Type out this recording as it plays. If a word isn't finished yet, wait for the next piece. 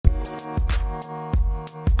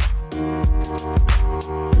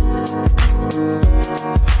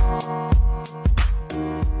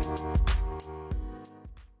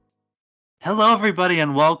Hello, everybody,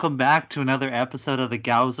 and welcome back to another episode of the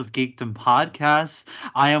Gals of Geekdom podcast.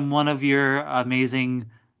 I am one of your amazing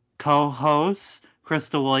co-hosts,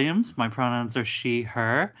 Krista Williams. My pronouns are she,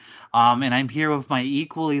 her. And I'm here with my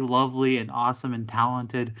equally lovely and awesome and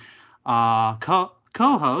talented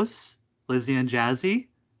co-hosts, Lizzie and Jazzy.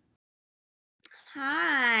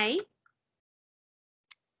 Hi.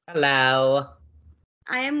 Hello.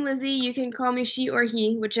 I am Lizzie. You can call me she or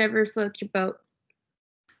he, whichever floats your boat.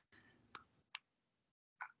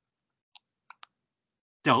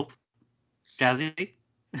 Dope. Jazzy?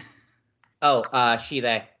 She,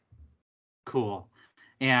 they. Cool.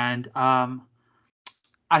 And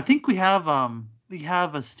I think we have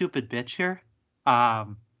a stupid bitch here. A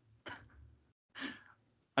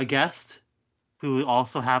guest who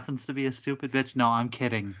also happens to be a stupid bitch. No, I'm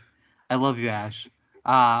kidding. I love you, Ash.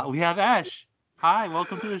 We have Ash. Hi,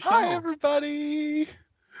 welcome to the show. Hi, everybody.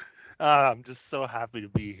 I'm just so happy to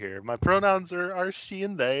be here. My pronouns are she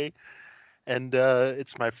and they, and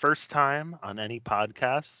it's my first time on any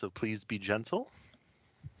podcast, so please be gentle.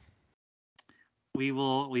 We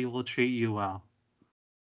will treat you well.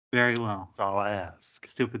 Very well. That's all I ask.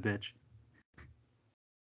 Stupid bitch.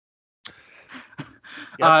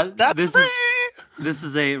 Yep, that's me. This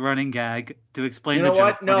is a running gag to explain You know the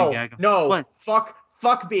joke. what? No. What?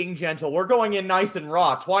 Fuck being gentle. We're going in nice and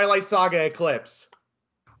raw. Twilight Saga Eclipse.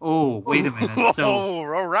 Oh, wait a minute. So,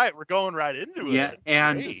 all right, we're going right into it. Yeah,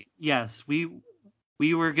 and Great. yes, we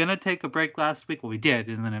were gonna take a break last week. Well, we did,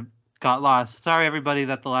 and then it got lost. Sorry, everybody,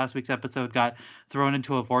 that the last week's episode got thrown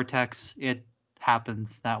into a vortex. It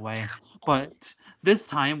happens that way. But this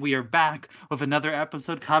time we are back with another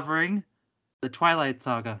episode covering the Twilight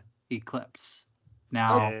Saga Eclipse.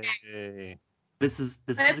 Now, Yay. this is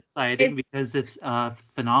exciting because it's a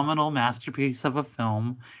phenomenal masterpiece of a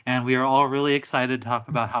film, and we are all really excited to talk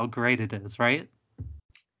about how great it is, right?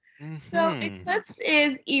 So Eclipse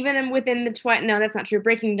is even within the Twilight. No, that's not true.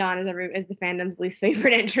 Breaking Dawn is the fandom's least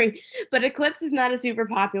favorite entry, but Eclipse is not a super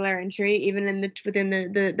popular entry, even within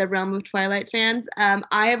the realm of Twilight fans.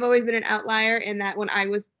 I have always been an outlier in that when I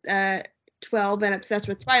was 12 and obsessed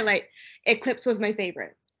with Twilight, Eclipse was my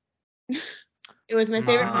favorite. It was my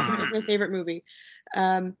favorite movie. It was my favorite movie.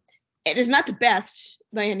 It is not the best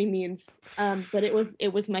by any means, but it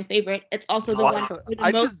was my favorite. It's also the one where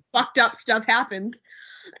the most fucked up stuff happens.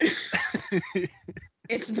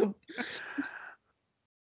 It's the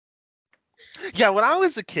Yeah, when I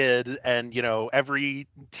was a kid and, every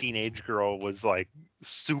teenage girl was like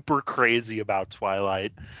super crazy about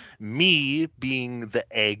Twilight, me being the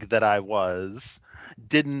egg that I was,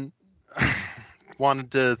 didn't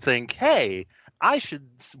wanted to think, hey, I should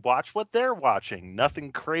watch what they're watching.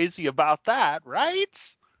 Nothing crazy about that,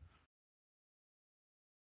 right?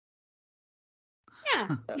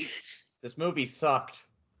 yeah. This movie sucked.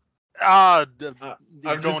 You're I'm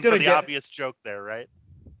going just for gonna the get- obvious joke there, right?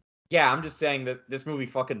 Yeah, I'm just saying that this movie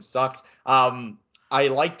fucking sucked. I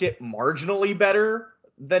liked it marginally better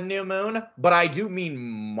than New Moon, but I do mean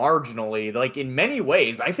marginally. Like, in many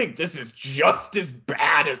ways, I think this is just as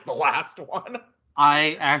bad as the last one.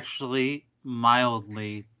 I actually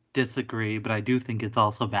mildly disagree, but I do think it's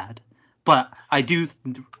also bad. But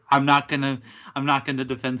I'm not gonna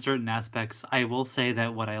defend certain aspects. I will say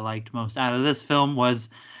that what I liked most out of this film was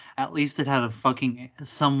at least it had a fucking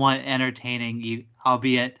somewhat entertaining,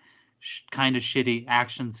 albeit kind of shitty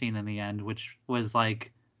action scene in the end, which was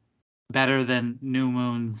like better than New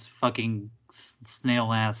Moon's fucking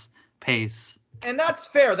snail ass pace. And that's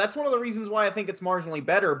fair. That's one of the reasons why I think it's marginally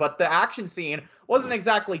better, but the action scene wasn't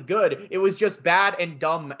exactly good. It was just bad and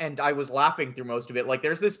dumb, and I was laughing through most of it. Like,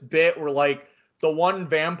 there's this bit where, like, the one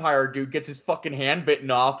vampire dude gets his fucking hand bitten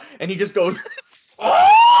off, and he just goes,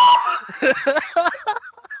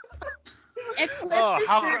 Eclipse is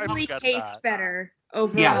certainly paced better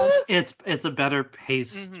overall. Yes, it's a better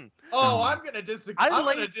pace. Mm-hmm. Oh, I'm gonna disagree. I'm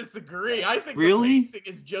gonna disagree. I think Really? the pacing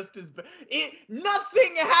is just as bad.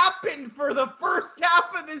 Nothing happened for the first half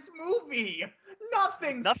of this movie.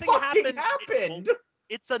 Nothing fucking happened.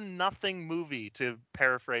 It's a nothing movie, to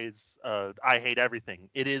paraphrase I Hate Everything.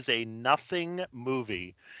 It is a nothing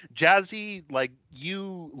movie. Jazzy, like,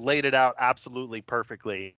 you laid it out absolutely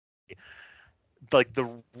perfectly. Like, the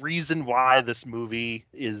reason why this movie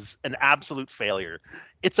is an absolute failure.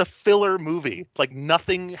 It's a filler movie. Like,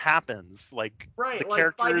 nothing happens. Like, right, the like,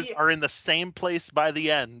 characters are in the same place by the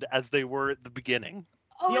end as they were at the beginning.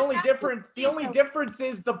 The only difference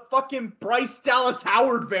is the fucking Bryce Dallas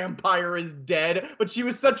Howard vampire is dead, but she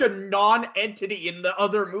was such a non-entity in the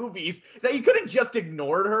other movies that you could have just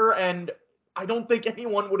ignored her, and I don't think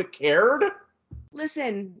anyone would have cared.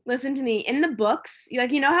 Listen to me. In the books,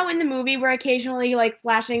 like, you know how in the movie we're occasionally like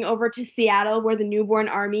flashing over to Seattle where the newborn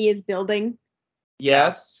army is building?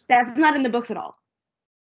 Yes. That's not in the books at all.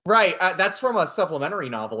 Right. That's from a supplementary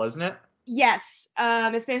novel, isn't it? Yes.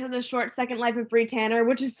 It's based on the short Second Life of Bree Tanner,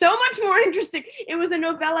 which is so much more interesting. It was a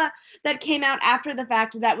novella that came out after the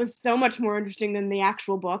fact that was so much more interesting than the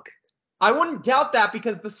actual book. I wouldn't doubt that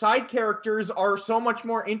because the side characters are so much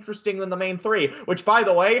more interesting than the main three, which, by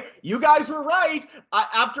the way, you guys were right.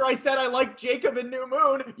 After I said I liked Jacob in New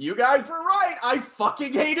Moon, you guys were right. I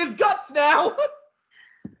fucking hate his guts now.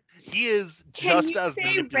 He is just as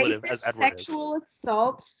manipulative as Edward sexual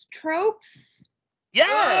assault tropes?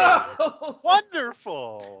 Yeah!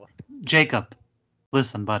 Wonderful! Jacob,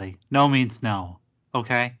 listen, buddy. No means no,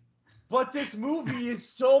 okay? But this movie is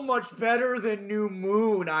so much better than New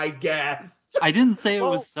Moon, I guess. I didn't say it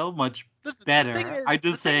was so much better. I'm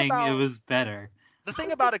just saying it was better. The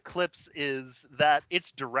thing about Eclipse is that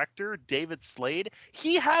its director, David Slade,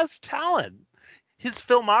 he has talent. His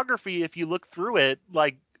filmography, if you look through it,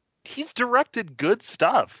 like, he's directed good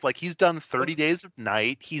stuff. Like, he's done 30 Days of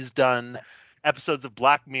Night. He's done episodes of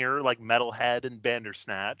Black Mirror, like Metalhead and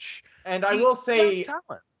Bandersnatch. And I will say,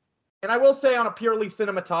 on a purely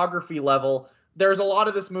cinematography level, there's a lot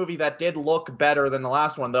of this movie that did look better than the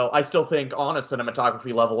last one, though I still think on a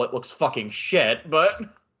cinematography level it looks fucking shit. But,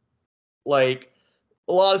 like,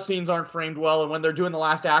 a lot of scenes aren't framed well, and when they're doing the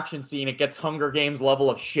last action scene, it gets Hunger Games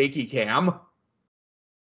level of shaky cam.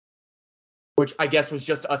 Which I guess was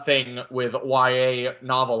just a thing with YA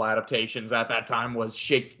novel adaptations at that time,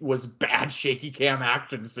 was bad shaky cam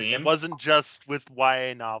action scenes. It wasn't just with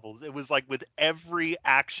YA novels. It was like with every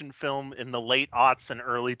action film in the late aughts and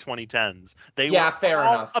early 2010s. They were fair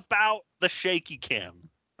all enough. about the shaky cam.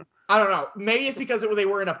 I don't know. Maybe it's because they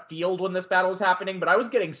were in a field when this battle was happening, but I was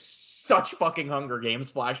getting such fucking Hunger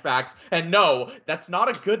Games flashbacks. And no, that's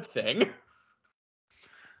not a good thing.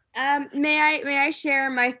 May I share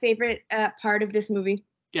my favorite part of this movie?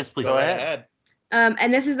 Yes, please. Go ahead.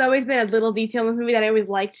 And this has always been a little detail in this movie that I always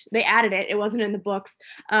liked. They added it. It wasn't in the books.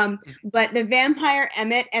 But the vampire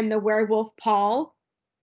Emmett and the werewolf Paul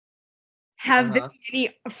have this mini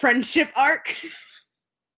friendship arc.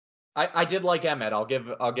 I did like Emmett. I'll give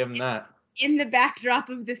him that. In the backdrop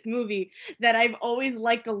of this movie that I've always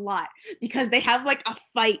liked a lot, because they have like a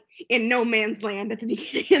fight in no man's land at the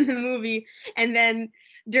beginning of the movie, and then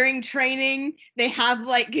during training they have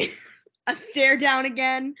like a stare down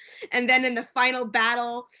again, and then in the final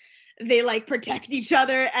battle they like protect each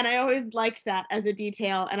other, and I always liked that as a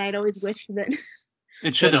detail, and I'd always wished that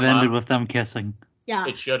it should have ended with them kissing. Yeah,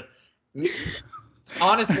 it should.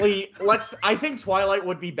 Honestly, I think Twilight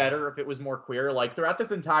would be better if it was more queer. Like, throughout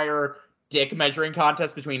this entire dick measuring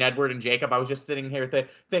contest between Edward and Jacob, I was just sitting here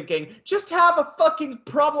thinking, just have a fucking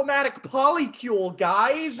problematic polycule,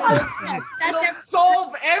 guys. It'll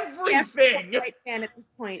solve everything. Right fan at this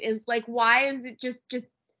point is like, why is it just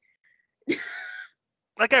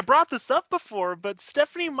like, I brought this up before, but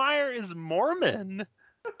Stephenie Meyer is Mormon.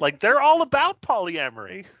 Like, they're all about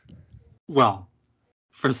polyamory. Well,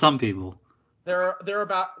 for some people. They're all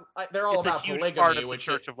about polygamy, part of the which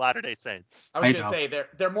Church of Latter-day Saints. I was gonna say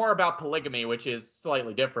they're more about polygamy, which is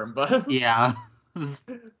slightly different, but yeah.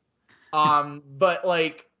 But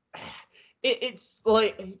like, it's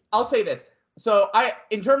like, I'll say this. So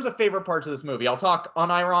in terms of favorite parts of this movie, I'll talk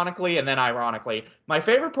unironically and then ironically. My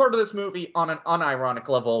favorite part of this movie on an unironic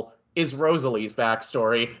level is Rosalie's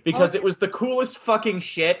backstory, because it was the coolest fucking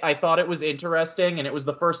shit. I thought it was interesting, and it was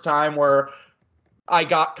the first time where I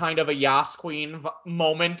got kind of a Yas Queen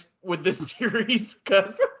moment with this series,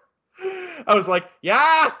 because I was like,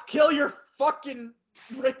 Yas, kill your fucking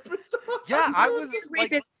rapist. Yeah, I was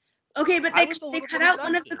like, okay, but they cut out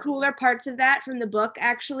one of the cooler parts of that from the book,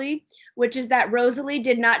 actually, which is that Rosalie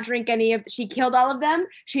did not drink she killed all of them.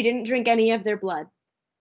 She didn't drink any of their blood.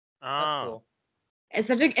 That's cool. It's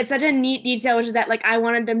such a neat detail, which is that, like, I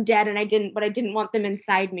wanted them dead and I didn't want them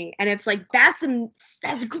inside me. And it's like, that's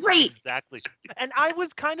great. Exactly. And I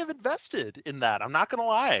was kind of invested in that. I'm not going to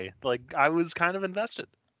lie. Like, I was kind of invested.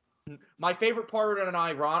 My favorite part on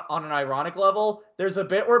an ironic level, there's a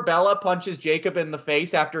bit where Bella punches Jacob in the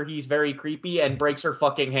face after he's very creepy and breaks her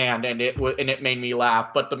fucking hand, and it made me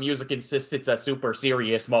laugh, but the music insists it's a super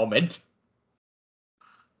serious moment.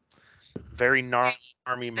 Very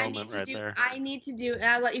army moment right there. I need to do.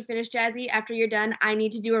 I'll let you finish, Jazzy. After you're done, I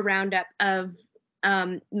need to do a roundup of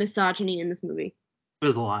misogyny in this movie.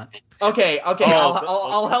 There's a lot. Okay.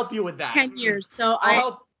 I'll help you with that. 10 years. So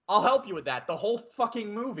I'll help you with that. The whole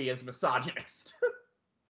fucking movie is misogynist.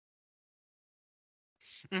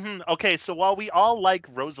 Okay, so while we all like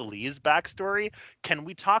Rosalie's backstory, can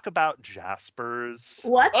we talk about Jasper's?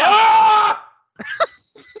 What the? Ah!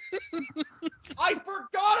 I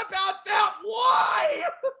forgot about that. Why?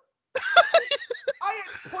 I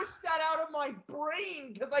had pushed that out of my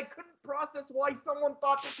brain because I couldn't process why someone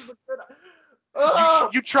thought this was a good.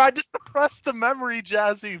 You tried to suppress the memory,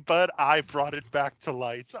 Jazzy, but I brought it back to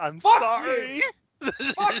light. I'm Fuck sorry.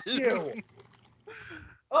 Fuck you.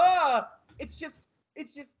 It's just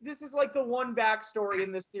this is like the one backstory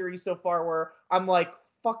in this series so far where I'm like,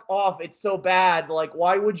 fuck off, it's so bad. Like,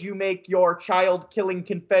 why would you make your child-killing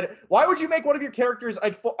Confederate... Why would you make one of your characters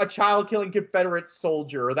a child-killing Confederate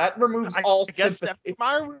soldier? That removes all sympathy. I guess Stephenie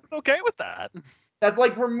Meyer was okay with that. That,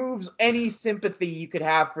 like, removes any sympathy you could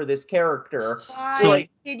have for this character. Why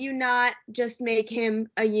did you not just make him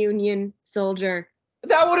a Union soldier?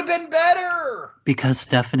 That would have been better! Because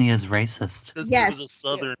Stephenie is racist. Yes. He was a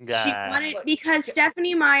Southern guy. Because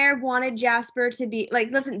Stephenie Meyer wanted Jasper to be, like,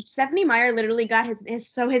 listen, Stephenie Meyer literally got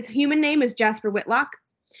his human name is Jasper Whitlock.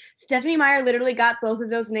 Stephenie Meyer literally got both of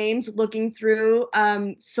those names looking through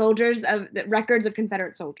records of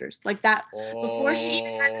Confederate soldiers. Like that, before she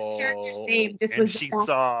even had this character's name, she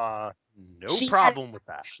saw no problem with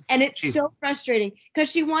that. And it's so frustrating, because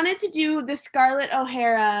she wanted to do the Scarlett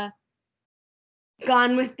O'Hara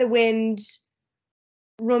Gone with the Wind,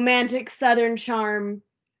 romantic Southern charm,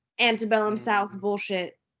 antebellum South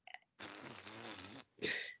bullshit.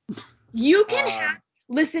 You can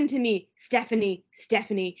listen to me, Stephenie,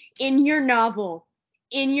 in your novel,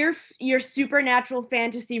 in your supernatural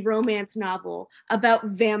fantasy romance novel about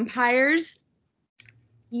vampires,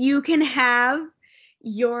 you can have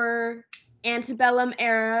your antebellum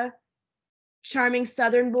era charming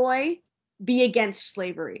Southern boy be against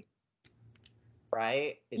slavery.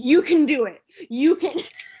 Right? You can do it. You can.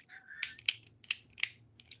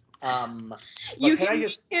 You can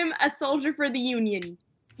make him a soldier for the Union.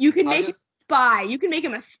 You can make him a spy. You can make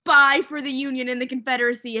him a spy for the Union and the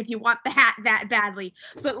Confederacy if you want the hat that badly.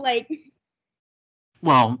 But like.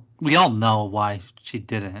 Well, we all know why she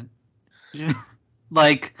didn't.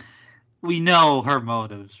 Like, we know her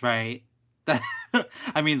motives, right?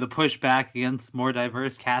 I mean, the pushback against more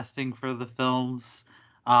diverse casting for the films.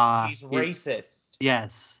 She's racist.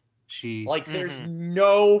 Yes, she. Like, there's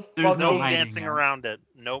no dancing around it.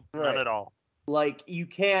 Nope, right. None at all. Like, you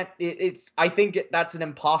can't. I think that's an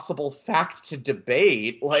impossible fact to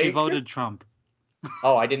debate. Like, she voted Trump.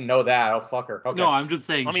 Oh, I didn't know that. Oh, fuck her. Okay. No, I'm just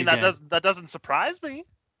saying. I mean, that doesn't surprise me.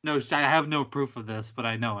 No, I have no proof of this, but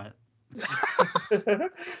I know it.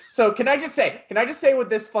 So can I just say with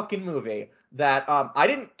this fucking movie that I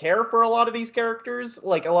didn't care for a lot of these characters,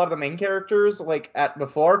 like a lot of the main characters, like at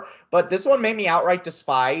before, but this one made me outright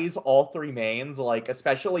despise all three mains, like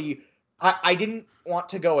especially I didn't want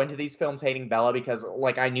to go into these films hating Bella because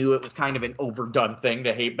like I knew it was kind of an overdone thing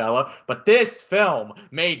to hate Bella, but this film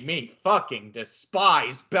made me fucking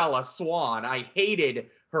despise Bella Swan. I hated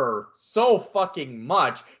her so fucking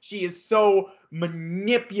much. She is so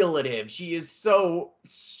manipulative. She is so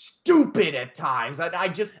stupid at times. I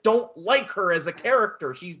just don't like her as a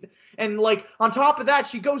character. And like on top of that,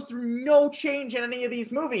 she goes through no change in any of these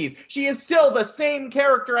movies. She is still the same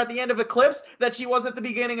character at the end of Eclipse that she was at the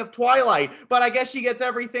beginning of Twilight. But I guess she gets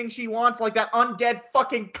everything she wants, like that undead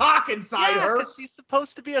fucking cock inside her. Because she's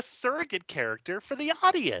supposed to be a surrogate character for the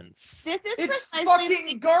audience. It's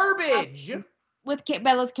fucking garbage. With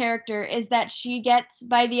Bella's character is that she gets,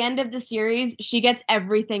 by the end of the series, she gets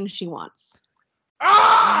everything she wants.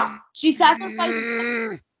 She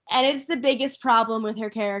sacrifices, and it's the biggest problem with her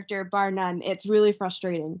character, bar none. It's really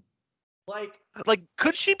frustrating. Like,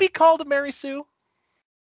 could she be called a Mary Sue?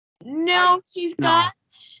 No, she's got.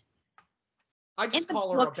 I just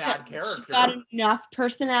call her a bad character. She's got enough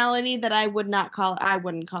personality that I wouldn't call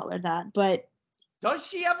her that. But does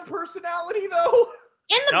she have a personality though?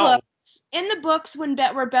 In the books,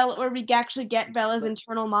 where we actually get Bella's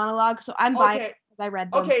internal monologue, so I'm biased because I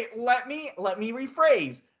read them. Okay, let me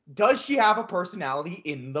rephrase. Does she have a personality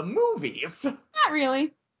in the movies? Not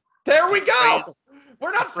really. There we go.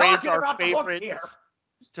 We're not talking about the books here.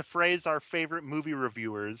 To phrase our favorite movie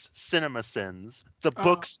reviewers, CinemaSins, the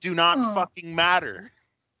books do not fucking matter.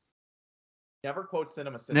 Never quote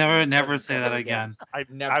CinemaSins. Never say that again.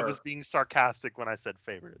 Never. I was being sarcastic when I said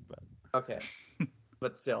favorite, but okay.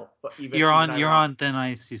 But still, even you're on thin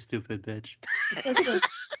ice, you stupid bitch.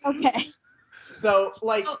 Okay. So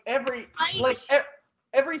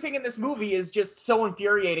everything in this movie is just so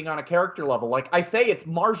infuriating on a character level. Like I say, it's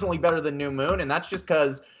marginally better than New Moon, and that's just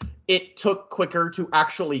because it took quicker to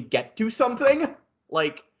actually get to something.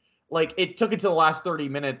 Like like it took until the last 30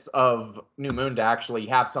 minutes of New Moon to actually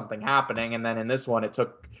have something happening, and then in this one it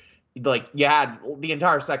took like you had the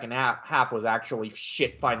entire second half was actually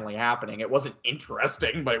shit finally happening. It wasn't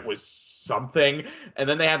interesting, but it was something. And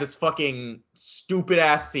then they had this fucking stupid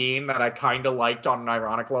ass scene that I kind of liked on an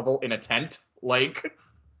ironic level in a tent, like.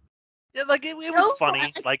 Yeah, like it was funny.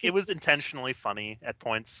 Like it was intentionally funny at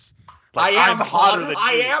points. Like, I am hotter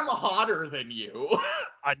than you.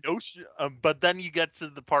 I know, but then you get to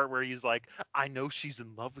the part where he's like, "I know she's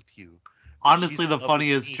in love with you." Honestly, the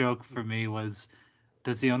funniest joke for me was,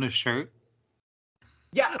 does he own a shirt?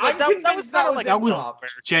 Yeah, I'm convinced that was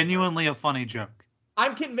genuinely a funny joke.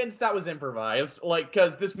 I'm convinced that was improvised, like,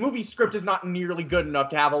 because this movie script is not nearly good enough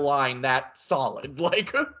to have a line that solid,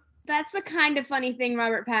 like. That's the kind of funny thing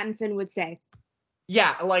Robert Pattinson would say.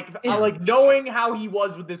 Yeah, like knowing how he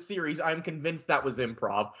was with this series, I'm convinced that was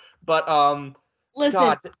improv. But listen,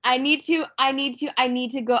 God. I need to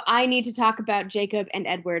talk about Jacob and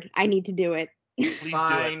Edward. I need to do it. Please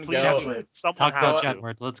Fine, do it. go. Talk about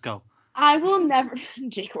Edward. Let's go. I will never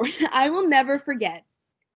forget.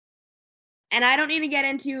 And I don't need to get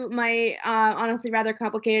into my honestly rather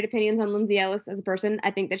complicated opinions on Lindsay Ellis as a person.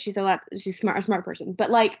 I think that she's a smart person.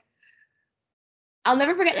 But like, I'll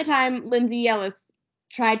never forget the time Lindsay Ellis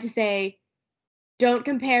tried to say, "Don't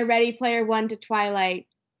compare Ready Player One to Twilight."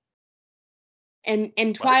 And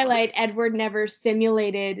in Twilight, Edward never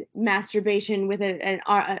simulated masturbation with a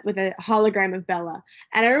hologram of Bella.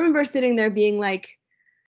 And I remember sitting there being like,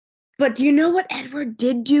 "But do you know what Edward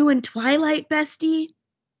did do in Twilight, bestie?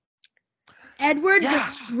 Edward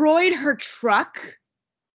destroyed her truck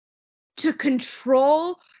to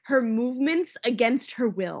control her movements against her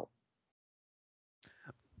will."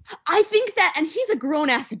 I think that, and he's a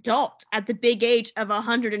grown-ass adult at the big age of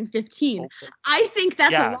 115. I think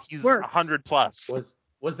that's a lot he's worse. 100 plus.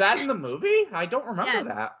 Was that in the movie? I don't remember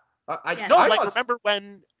that. Remember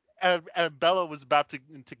when Bella was about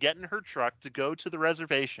to get in her truck to go to the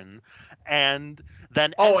reservation, and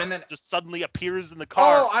then just suddenly appears in the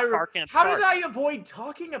car. How did I avoid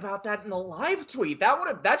talking about that in the live tweet?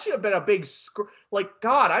 That should have been a big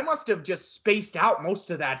God, I must have just spaced out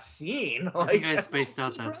most of that scene. I think I spaced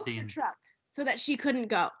out that scene. Truck so that she couldn't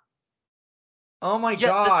go. Oh my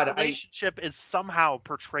God! This relationship is somehow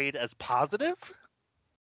portrayed as positive.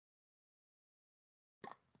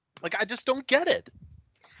 Like, I just don't get it.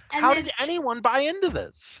 And how did anyone buy into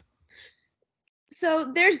this?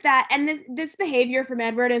 So there's that, and this behavior from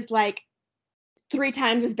Edward is like 3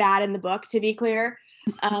 times as bad in the book, to be clear.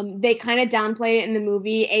 They kind of downplay it in the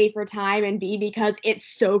movie, A, for time, and B, because it's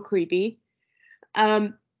so creepy.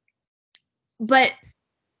 But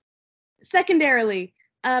secondarily,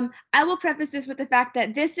 I will preface this with the fact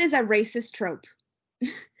that this is a racist trope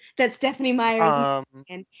that Stephenie Meyer's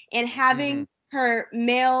and having her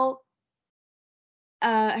male,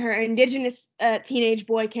 her indigenous teenage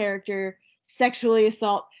boy character sexually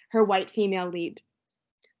assault her white female lead.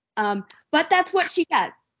 But that's what she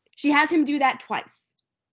does. She has him do that twice.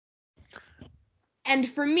 And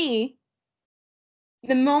for me,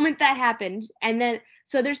 the moment that happened, and then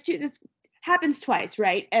so this happens twice,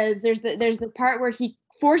 right? As there's the part where he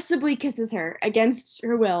forcibly kisses her against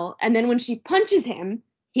her will, and then when she punches him,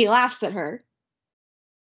 he laughs at her.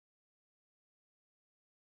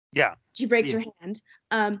 Yeah. She breaks her hand.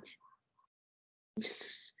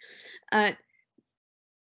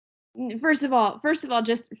 First of all,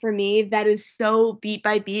 just for me, that is so beat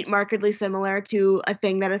by beat, markedly similar to a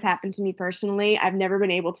thing that has happened to me personally. I've never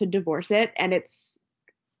been able to divorce it, and it's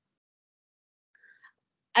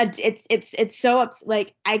so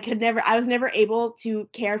like I was never able to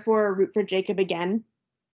care for or root for Jacob again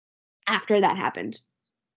after that happened.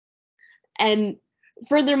 And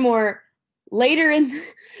furthermore, later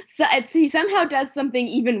he somehow does something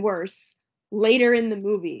even worse later in the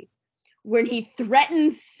movie when he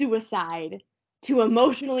threatens suicide to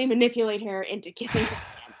emotionally manipulate her into kissing her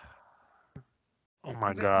again. Oh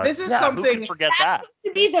my God. This is something. Who can forget that? Supposed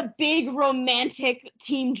to be the big romantic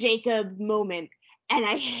Team Jacob moment, and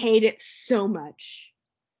I hate it so much.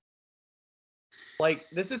 Like,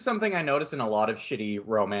 this is something I notice in a lot of shitty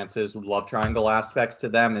romances with love triangle aspects to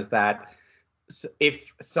them, is that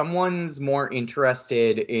if someone's more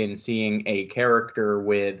interested in seeing a character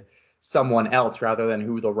with someone else rather than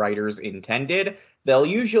who the writers intended, they'll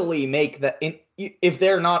usually make if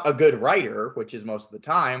they're not a good writer, which is most of the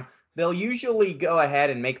time, they'll usually go ahead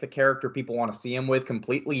and make the character people want to see him with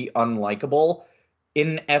completely unlikable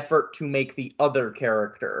in an effort to make the other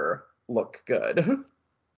character look good.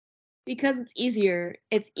 Because it's easier.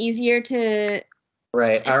 It's easier to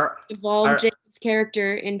evolve Jacob's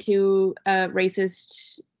character into a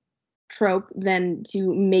racist trope than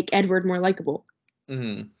to make Edward more likable.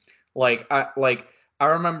 Mm-hmm. I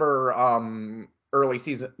remember early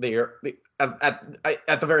season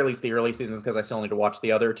at the very least the early seasons, because I still need to watch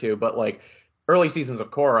the other two, but like early seasons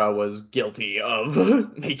of Korra was guilty of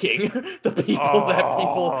making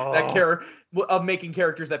making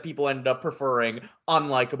characters that people ended up preferring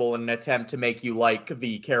unlikable in an attempt to make you like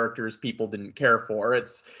the characters people didn't care for.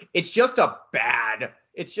 It's just a bad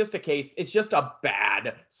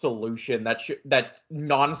solution that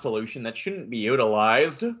non-solution that shouldn't be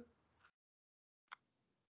utilized.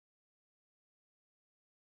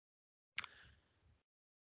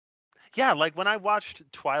 Yeah, like when I watched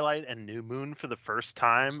Twilight and New Moon for the first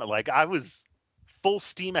time, like I was full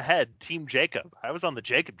steam ahead, Team Jacob. I was on the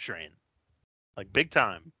Jacob train, like big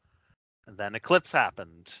time. And then Eclipse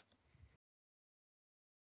happened.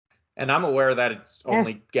 And I'm aware that it's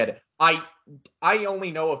only I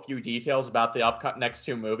only know a few details about the next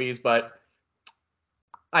two movies, but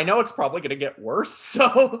I know it's probably going to get worse.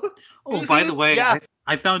 So. Oh, by the way, yeah.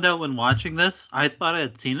 I found out when watching this, I thought I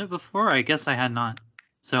had seen it before. I guess I had not.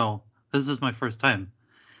 So this is my first time.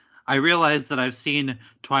 I realized that I've seen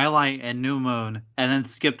Twilight and New Moon and then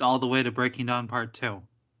skipped all the way to Breaking Dawn Part 2.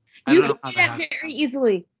 You can do that very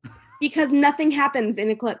easily because nothing happens in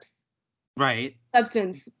Eclipse. Right.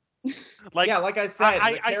 Substance. Like I said.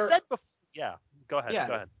 I said before. Yeah. Go ahead. Yeah.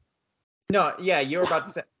 Go ahead. No, yeah, you were about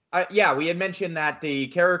to say. We had mentioned that the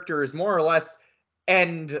characters more or less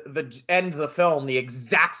end the film the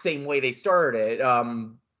exact same way they started.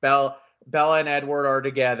 Bella and Edward are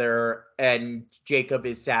together, and Jacob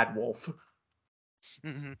is Sad Wolf.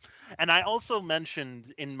 Mm-hmm. And I also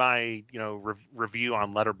mentioned in my review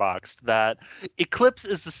on Letterboxd that Eclipse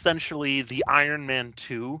is essentially the Iron Man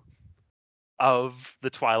 2 of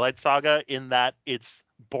the Twilight Saga, in that it's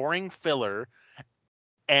boring filler,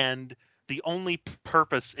 and the only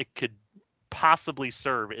purpose it could possibly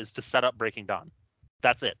serve is to set up Breaking Dawn.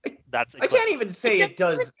 That's it. That's Eclipse. I can't even say it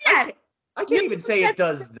does. I can't even say it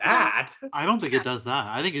does that. I don't think it does that.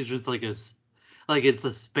 I think it's just it's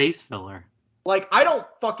a space filler. Like, I don't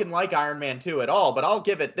fucking like Iron Man 2 at all, but I'll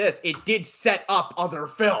give it this. It did set up other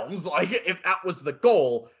films. Like, if that was the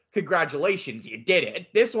goal, congratulations, you did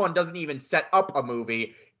it. This one doesn't even set up a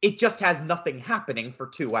movie. It just has nothing happening for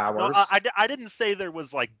 2 hours. No, I didn't say there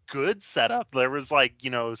was like good setup. There was like,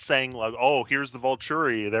 saying like, oh, here's the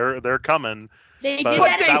Volturi. They're coming. They had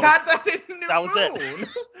that in New Moon.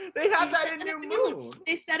 They had that in New Moon.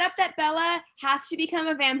 They set up that Bella has to become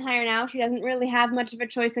a vampire now. She doesn't really have much of a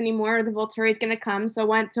choice anymore. The Volturi is going to come,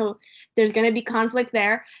 so there's going to be conflict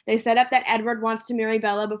there. They set up that Edward wants to marry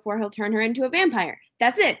Bella before he'll turn her into a vampire.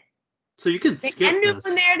 That's it. So you can skip this. They end New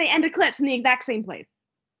Moon there. They end Eclipse in the exact same place.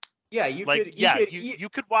 Yeah, you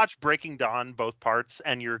could watch Breaking Dawn both parts,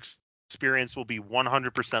 and your experience will be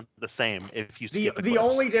 100% the same if you skip the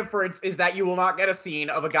only difference is that you will not get a scene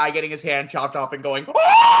of a guy getting his hand chopped off and going,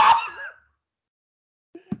 "Ah!"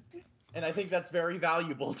 And I think that's very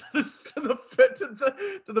valuable to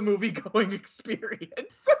the movie going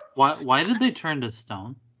experience. Why did they turn to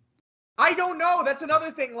stone? I don't know. That's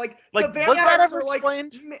another thing. Like the vampires are like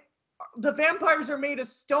the vampires are made of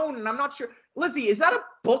stone, and I'm not sure. Lizzie, is that a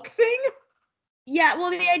book thing? Yeah.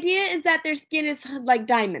 Well, the idea is that their skin is like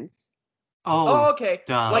diamonds. Oh, okay.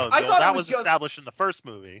 Duh. Like I thought that it was just established in the first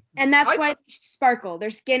movie. And that's why they sparkle. Their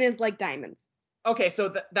skin is like diamonds. Okay, so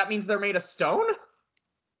that means they're made of stone?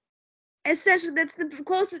 Essentially, that's the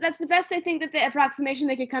closest. That's the best I think that the approximation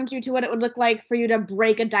they could come to what it would look like for you to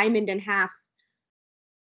break a diamond in half.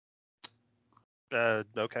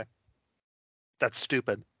 Okay. That's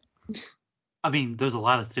stupid. I mean, there's a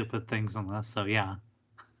lot of stupid things in this, so yeah.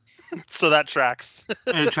 So that tracks.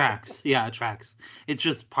 It tracks. Yeah, it tracks. It's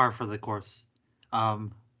just par for the course.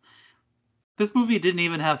 This movie didn't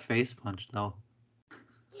even have Face Punch, though.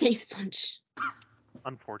 Face Punch.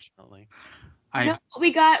 Unfortunately. No,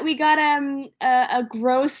 we got a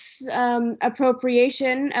gross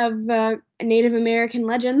appropriation of Native American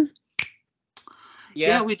legends.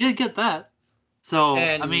 Yeah, we did get that. So,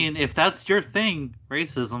 I mean, if that's your thing,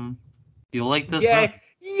 racism, you'll like this movie.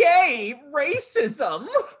 Yay, racism!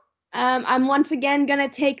 I'm once again gonna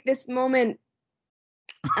take this moment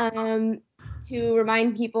to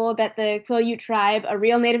remind people that the Quileute tribe, a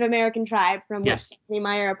real Native American tribe from which Stephenie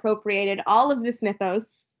Meyer appropriated all of this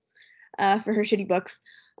mythos for her shitty books,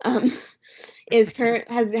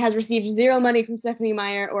 has received zero money from Stephenie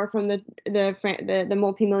Meyer or from the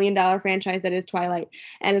multi-million-dollar franchise that is Twilight,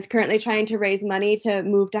 and is currently trying to raise money to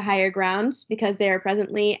move to higher ground because they are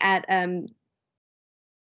presently at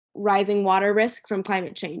rising water risk from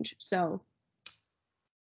climate change. So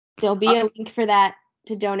there'll be a link for that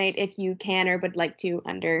to donate if you can or would like to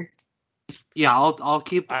under Yeah, I'll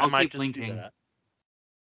keep might just do linking. that.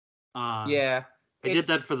 Yeah. I did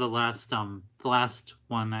that for the last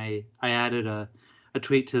one. I added a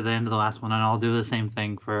tweet to the end of the last one, and I'll do the same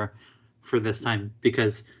thing for this time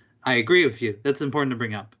because I agree with you. That's important to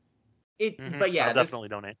bring up. But yeah, I'll definitely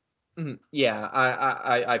donate. Yeah,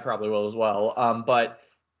 I probably will as well. But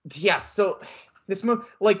yeah, so this movie,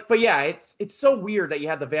 but yeah, it's so weird that you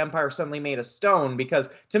had the vampire suddenly made of stone, because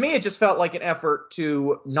to me it just felt like an effort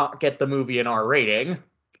to not get the movie an R rating.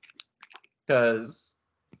 Because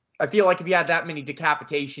I feel like if you had that many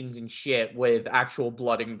decapitations and shit with actual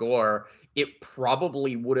blood and gore, it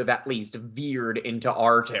probably would have at least veered into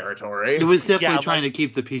R territory. It was definitely trying to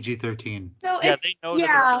keep the PG-13. So they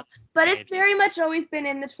know but it's very much always been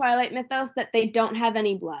in the Twilight mythos that they don't have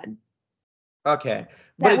any blood. Okay,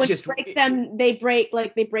 but that when you break them, they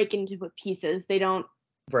break into pieces. They don't.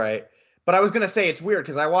 Right. But I was gonna say it's weird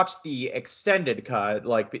because I watched the extended cut.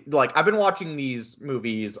 Like I've been watching these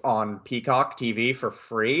movies on Peacock TV for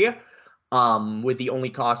free, with the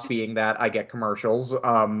only cost being that I get commercials.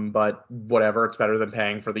 But whatever, it's better than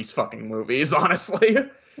paying for these fucking movies, honestly.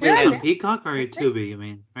 Wait, on Peacock or Tubi? You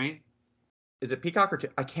mean, right? Is it Peacock or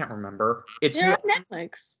I can't remember. They're on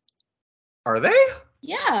Netflix. Are they?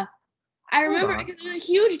 Yeah. I remember because it was a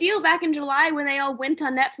huge deal back in July when they all went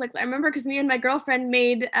on Netflix. I remember because me and my girlfriend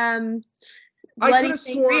made Bloody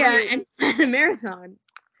Sangria and planned a marathon.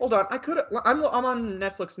 Hold on, I'm on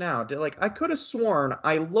Netflix now. I could have sworn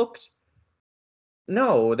I looked.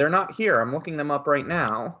 No, they're not here. I'm looking them up right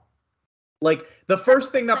now. The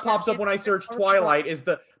first thing that pops up when I search Twilight is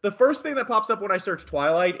the first thing that pops up when I search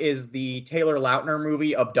Twilight is the Taylor Lautner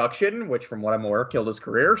movie Abduction, which from what I'm aware killed his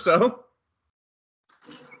career. So.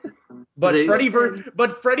 But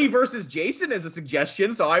Freddy versus Jason is a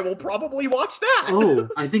suggestion, so I will probably watch that. Oh,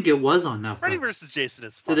 I think it was on Netflix. Freddy versus Jason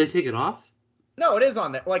is fun. Did they take it off? No, it is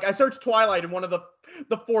on there. I searched Twilight, and one of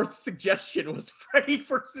the fourth suggestion was Freddy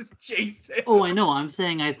versus Jason. Oh, I know. I'm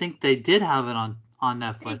saying I think they did have it on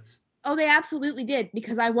Netflix. They absolutely did,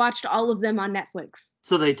 because I watched all of them on Netflix.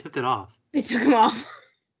 So they took it off. They took them off.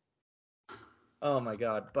 Oh my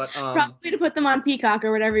god! But probably to put them on Peacock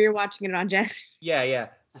or whatever you're watching it on, Jess. Yeah.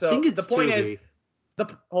 So the point is,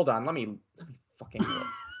 hold on, let me fucking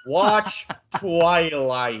watch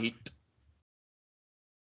Twilight.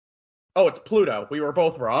 Oh, it's Pluto. We were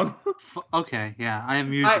both wrong. Okay, yeah, I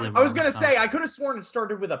am usually wrong. I was gonna say I could have sworn it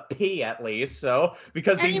started with a P at least, so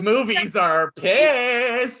because these movies are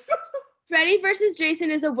piss. Freddy vs. Jason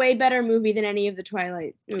is a way better movie than any of the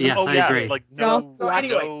Twilight movies. Yes, I agree.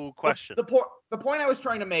 No question. The point I was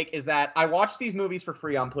trying to make is that I watched these movies for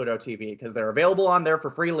free on Pluto TV because they're available on there for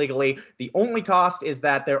free legally. The only cost is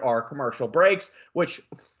that there are commercial breaks, which,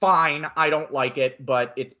 fine, I don't like it,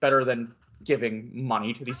 but it's better than giving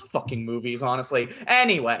money to these fucking movies, honestly.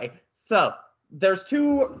 Anyway, so there's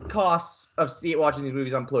two costs of watching these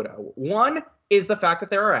movies on Pluto. One is the fact that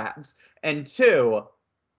there are ads, and two,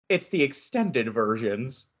 it's the extended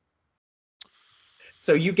versions.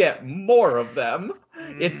 So you get more of them.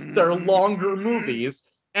 It's their longer movies.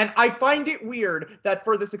 And I find it weird that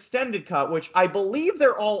for this extended cut, which I believe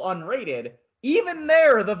they're all unrated, even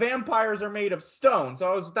there the vampires are made of stone.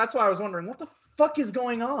 So that's why I was wondering, what the fuck is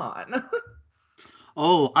going on?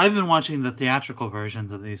 Oh, I've been watching the theatrical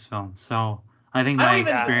versions of these films, so I think my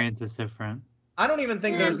experience is different. I don't even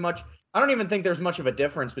think there's much of a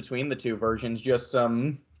difference between the two versions, just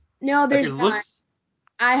some No, there's not.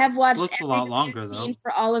 I have watched every a lot longer, scene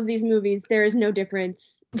for all of these movies. There is no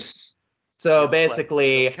difference. So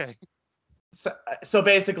basically, so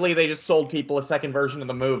basically, they just sold people a second version of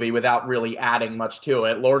the movie without really adding much to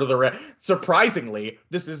it. Lord of the Rings. Surprisingly,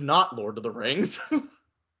 this is not Lord of the Rings.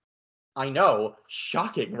 I know,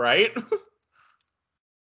 shocking, right?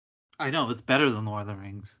 I know, it's better than Lord of the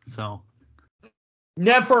Rings. So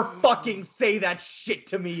never fucking say that shit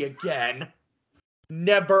to me again.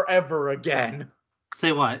 Never ever again.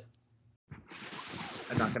 Say what?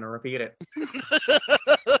 I'm not gonna repeat it.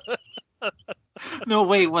 No,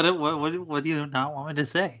 wait. What do you not want me to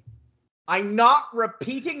say? I'm not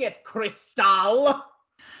repeating it, Crystal.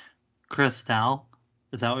 Crystal?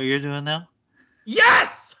 Is that what you're doing now?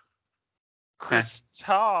 Yes.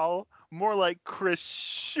 Crystal, more like Chris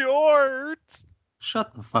Short.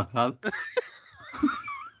 Shut the fuck up.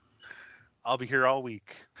 I'll be here all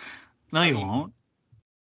week. No, you won't.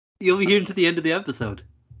 You'll be here until the end of the episode.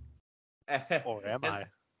 Or am I?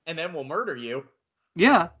 And then we'll murder you.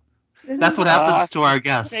 Yeah. That's what happens to our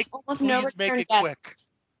guests. Please make it quick.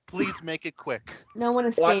 Please make it quick. No one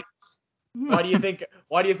escapes. Why do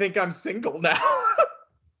you think I'm single now?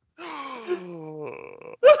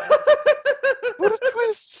 What a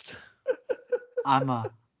twist. I'm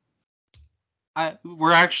a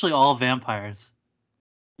we're actually all vampires.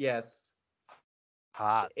 Yes.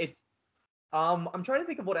 Hot. It's I'm trying to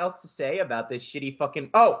think of what else to say about this shitty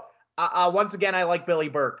fucking. Once again, I like Billy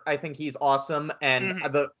Burke. I think he's awesome, and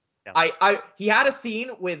he had a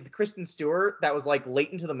scene with Kristen Stewart that was like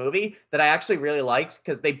late into the movie that I actually really liked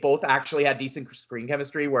because they both actually had decent screen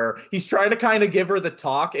chemistry. Where he's trying to kind of give her the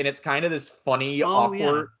talk, and it's kind of this funny,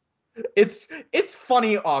 awkward. It's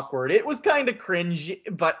funny, awkward. It was kind of cringe,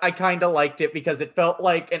 but I kind of liked it because it felt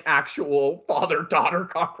like an actual father-daughter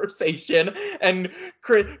conversation. And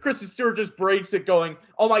Kristen Stewart just breaks it, going,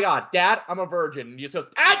 "Oh my God, Dad, I'm a virgin." And he just goes,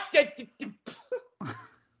 "Ah!"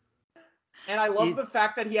 And I love the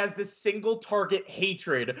fact that he has this single target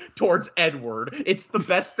hatred towards Edward. It's the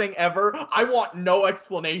best thing ever. I want no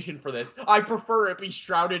explanation for this. I prefer it be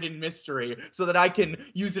shrouded in mystery so that I can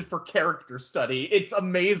use it for character study. It's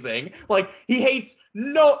amazing. Like, he hates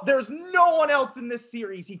there's no one else in this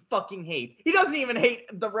series he fucking hates. He doesn't even hate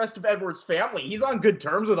the rest of Edward's family. He's on good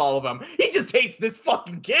terms with all of them. He just hates this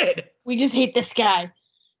fucking kid. We just hate this guy.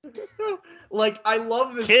 Like, I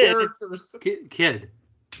love this character's kid.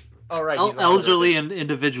 All right, elderly and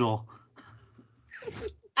individual.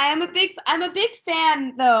 I'm a big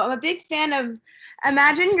fan though. I'm a big fan of.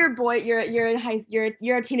 Imagine your boy. You're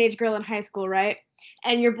a teenage girl in high school, right?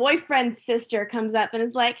 And your boyfriend's sister comes up and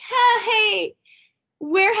is like, "Hey,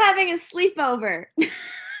 we're having a sleepover."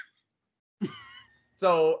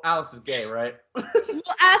 So Alice is gay, right? We'll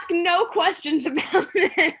ask no questions about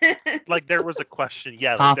it. Like there was a question.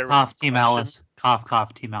 Yeah. Cough, there cough, was Team Alice. Cough,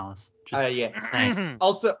 cough, Team Alice. Yeah.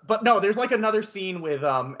 Also, but no, there's like another scene with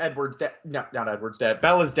Edward's dad, no, not Edward's dad,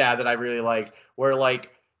 Bella's dad that I really like, where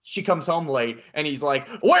like she comes home late and he's like,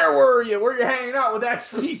 "Where were you? Were you hanging out with that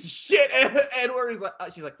piece of shit, Edward?" He's like,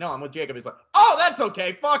 she's like, "No, I'm with Jacob." He's like, "Oh, that's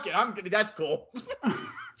okay. Fuck it. That's cool."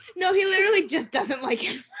 No, he literally just doesn't like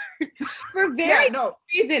Edward for very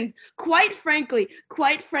reasons. Quite frankly,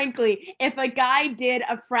 if a guy did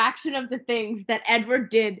a fraction of the things that Edward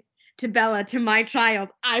did to Bella, to my child,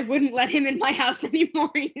 I wouldn't let him in my house anymore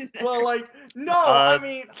either. Well, like, no, I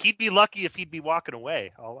mean, he'd be lucky if he'd be walking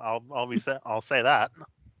away. I'll say that.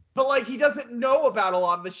 But like, he doesn't know about a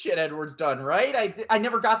lot of the shit Edward's done, right? I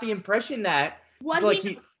never got the impression that.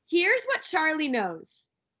 Here's what Charlie knows.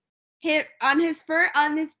 The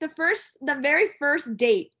very first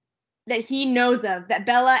date that he knows of that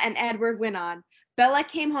Bella and Edward went on, Bella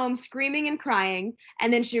came home screaming and crying,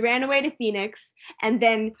 and then she ran away to Phoenix, and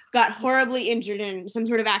then got horribly injured in some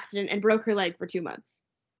sort of accident and broke her leg for 2 months.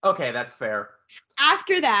 Okay, that's fair.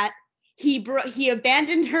 After that, he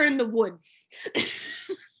abandoned her in the woods.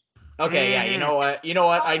 Okay, yeah, you know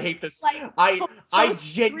what? I hate this. Like,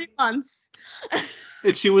 3 months.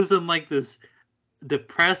 And she was in like this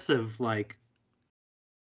depressive like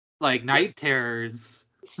night terrors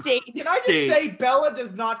state. Can I just say Bella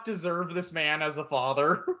does not deserve this man as a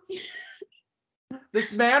father?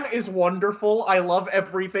 This man is wonderful. I love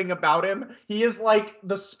everything about him. He is like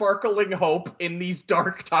the sparkling hope in these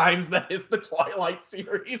dark times that is the Twilight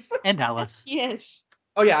series. And Alice. Yes.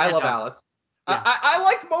 Oh yeah, I love Alice. Yeah. I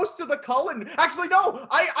like most of the Cullen. Actually, no,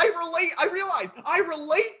 I realize I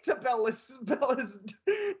relate to Bella's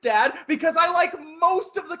dad because I like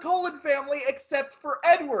most of the Cullen family except for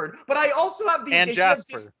Edward. But I also have the addition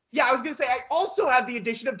Jasper. I was going to say, I also have the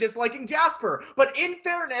addition of disliking Jasper. But in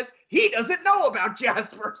fairness, he doesn't know about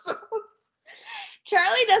Jasper. So.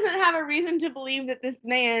 Charlie doesn't have a reason to believe that this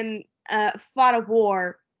man fought a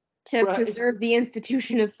war to preserve the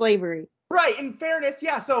institution of slavery. Right, in fairness,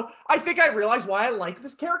 yeah. So I think I realize why I like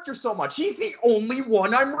this character so much. He's the only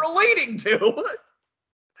one I'm relating to.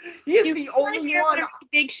 He is the only one. What a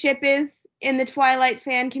big ship is in the Twilight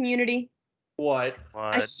fan community? What?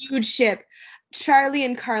 A huge ship. Charlie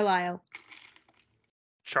and Carlisle.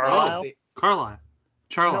 Carlisle? Carlisle.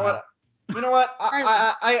 You know what?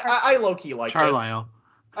 I low-key like Carlisle.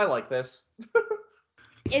 This. I like this.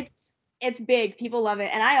 It's big. People love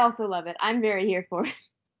it, and I also love it. I'm very here for it.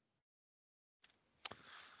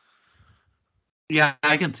 Yeah,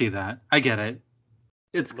 I can see that. I get it.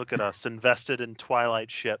 Look at us, invested in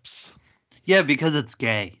Twilight ships. Yeah, because it's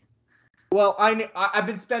gay. Well, I've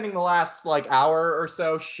been spending the last hour or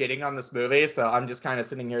so shitting on this movie, so I'm just kind of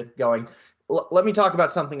sitting here going, let me talk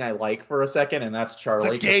about something I like for a second, and that's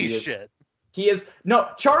Charlie. The gay shit.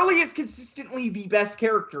 Charlie is consistently the best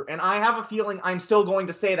character, and I have a feeling I'm still going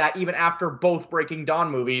to say that even after both Breaking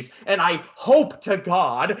Dawn movies, and I hope to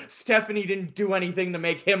God Stephanie didn't do anything to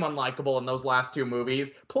make him unlikable in those last 2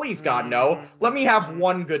 movies. Please, God, no. Let me have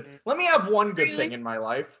one good thing in my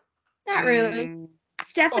life. Not really.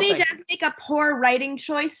 Stephanie does make a poor writing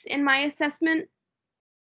choice in my assessment.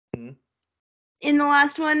 in the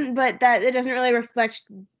last one, but that it doesn't really reflect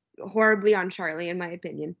horribly on Charlie, in my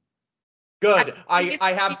opinion. Good. I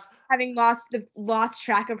have having lost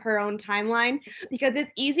track of her own timeline, because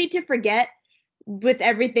it's easy to forget with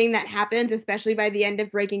everything that happens, especially by the end of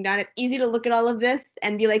Breaking Dawn. It's easy to look at all of this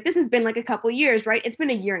and be like, this has been like a couple years, right? It's been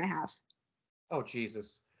a year and a half. Oh,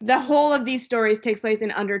 Jesus. The whole of these stories takes place in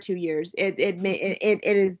under 2 years. It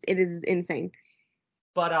is insane.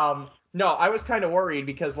 But no, I was kind of worried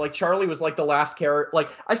because like Charlie was like the last character. Like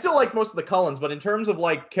I still like most of the Cullens, but in terms of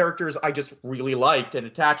like characters I just really liked and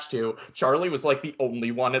attached to, Charlie was like the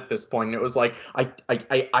only one at this point. And it was like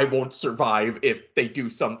I won't survive if they do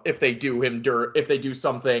something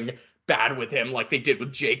bad with him like they did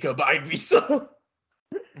with Jacob. I'd be so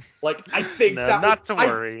like I think not to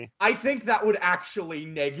worry. I think that would actually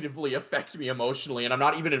negatively affect me emotionally, and I'm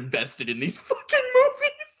not even invested in these fucking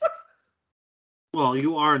movies. Well,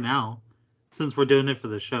 you are now, since we're doing it for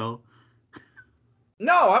the show.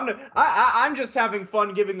 No, I'm just having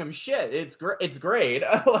fun giving them shit. It's great.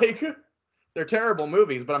 Like, they're terrible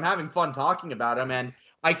movies, but I'm having fun talking about them, and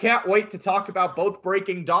I can't wait to talk about both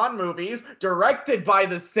Breaking Dawn movies, directed by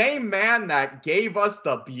the same man that gave us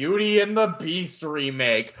the Beauty and the Beast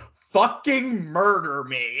remake. Fucking murder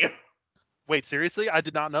me. Wait, seriously? I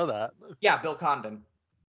did not know that. Yeah, Bill Condon.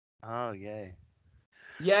 Oh, yay.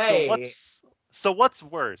 Yay. So what's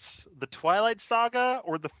worse, the Twilight Saga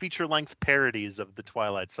or the feature-length parodies of the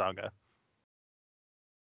Twilight Saga?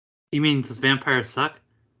 You mean does vampires suck?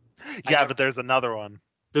 Yeah, but there's another one.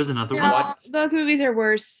 There's another one? What? Those movies are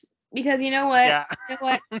worse. Because you know what? Yeah. You know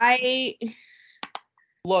what?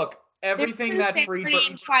 Look, everything that Freeburg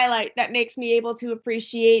in Twilight that makes me able to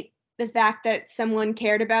appreciate the fact that someone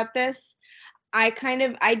cared about this. I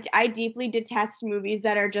deeply detest movies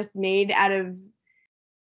that are just made out of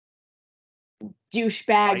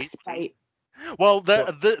douchebag spite. Well,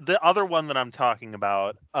 the other one that I'm talking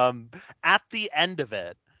about, at the end of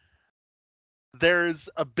it, there's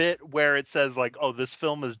a bit where it says like, oh, this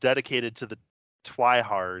film is dedicated to the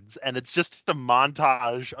Twihards, and it's just a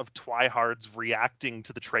montage of Twihards reacting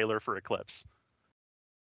to the trailer for Eclipse.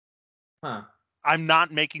 Huh. I'm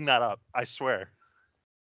not making that up, I swear.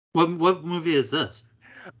 What movie is this?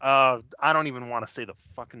 I don't even want to say the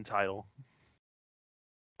fucking title.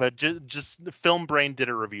 But just Film Brain did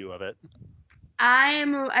a review of it.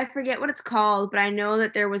 I forget what it's called, but I know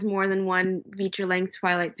that there was more than one feature-length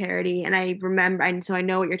Twilight parody, and so I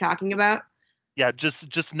know what you're talking about. Yeah,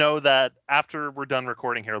 just know that after we're done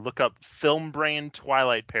recording here, look up Film Brain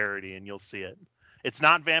Twilight parody, and you'll see it. It's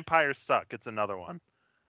not Vampires Suck. It's another one.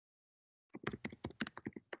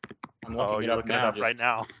 I'm looking it up right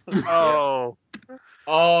now. Oh.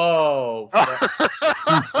 Oh.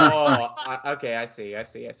 Okay, I see. I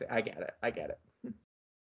get it.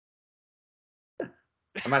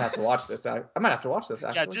 I might have to watch this.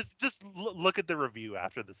 Actually. Yeah, just look at the review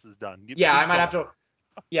after this is done. I might have to.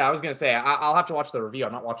 Yeah, I was gonna say I'll have to watch the review.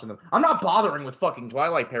 I'm not watching them. I'm not bothering with fucking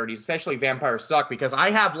Twilight parodies, especially Vampires Suck, because I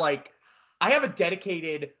have a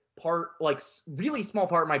dedicated part, like really small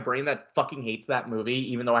part of my brain that fucking hates that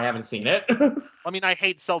movie, even though I haven't seen it. I mean, I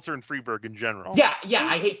hate Seltzer and Freeburg in general. Yeah,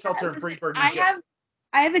 I hate Seltzer and Freeburg in general.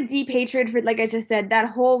 I have a deep hatred for, like I just said, that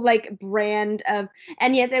whole like brand of,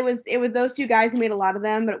 and yes, it was those two guys who made a lot of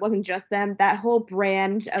them, but it wasn't just them. That whole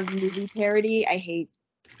brand of movie parody, I hate.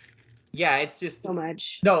 Yeah, it's just so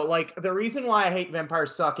much. No, like the reason why I hate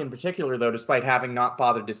Vampires Suck in particular, though, despite having not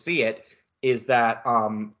bothered to see it, is that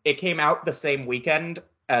it came out the same weekend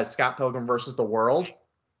as Scott Pilgrim vs. the World,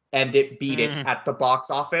 and it beat it at the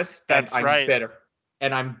box office. That's right. Bitter.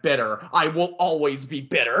 And I'm bitter. I will always be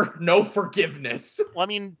bitter. No forgiveness. Well, I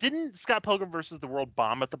mean, didn't Scott Pilgrim vs. the World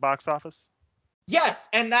bomb at the box office? Yes,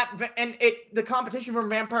 and the competition from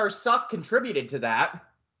Vampires Suck contributed to that.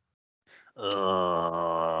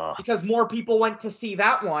 Because more people went to see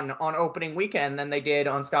that one on opening weekend than they did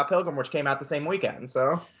on Scott Pilgrim, which came out the same weekend.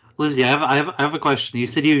 So, Lizzie, I have a question. You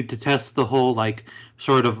said you detest the whole like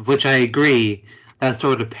sort of, which I agree, that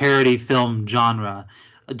sort of parody film genre.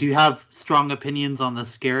 Do you have strong opinions on the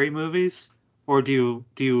scary movies, or do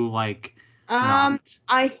you like? Not?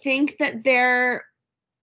 I think that there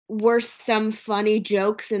were some funny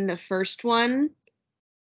jokes in the first one.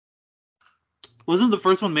 Wasn't the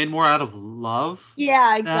first one made more out of love?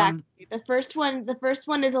 Yeah, exactly. The first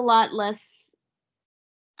one is a lot less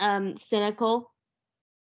cynical.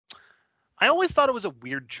 I always thought it was a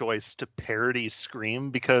weird choice to parody Scream,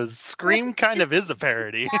 because Scream kind of is a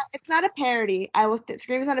parody. Yeah, it's not a parody.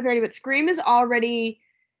 Scream is not a parody, but Scream is already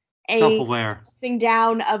a self-aware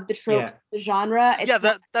down of the tropes of the genre.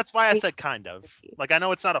 That's why I said kind of. Like, I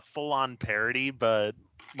know it's not a full-on parody, but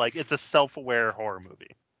like it's a self-aware horror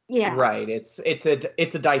movie. Yeah. Right. It's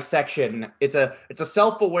a dissection. It's a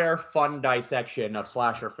self-aware, fun dissection of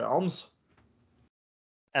slasher films.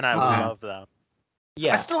 And I love them.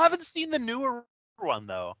 Yeah. I still haven't seen the newer one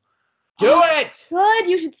though. Do it! Good,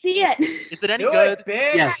 you should see it. Is it any Do good? it,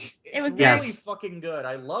 bitch! Yes. It was really yes. fucking good.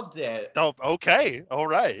 I loved it. Oh, okay. All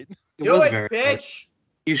right. Do it, very bitch!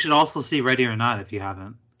 Good. You should also see Ready or Not if you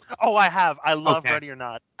haven't. Oh, I have. I love Okay. Ready or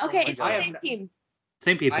Not. Okay, Oh it's my the God. same team.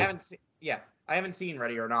 Same people. I haven't seen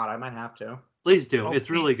Ready or Not. I might have to. Please do. Oh,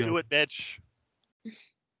 It's really good. Do it, bitch.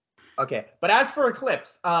 Okay, but as for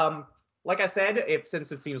Eclipse, like I said,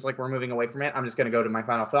 since it seems like we're moving away from it, I'm just gonna go to my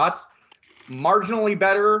final thoughts. Marginally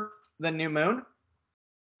better than New Moon,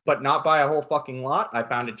 but not by a whole fucking lot. I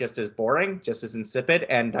found it just as boring, just as insipid,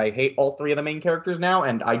 and I hate all three of the main characters now,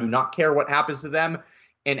 and I do not care what happens to them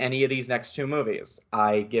in any of these next two movies.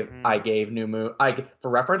 I gave New Moon, for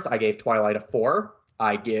reference, I gave Twilight a 4.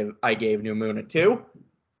 I gave New Moon a 2.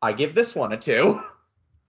 I give this one a 2.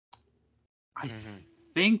 I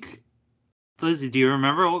think, Lizzie, do you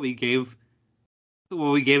remember what we gave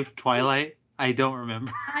Twilight? I don't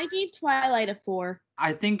remember. I gave Twilight a 4.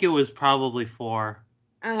 I think it was probably 4.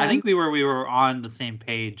 I think we were on the same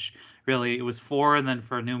page. Really, it was 4, and then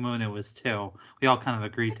for New Moon it was 2. We all kind of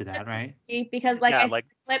agreed to that, right? Because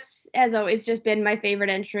Eclipse has always just been my favorite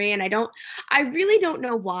entry, and I really don't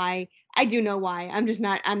know why. I do know why.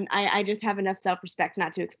 I just have enough self-respect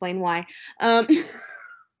not to explain why.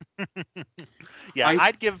 Yeah,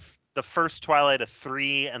 I'd give the first Twilight a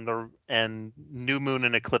 3 and New Moon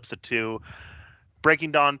and Eclipse a 2.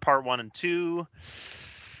 Breaking Dawn Part 1 and 2,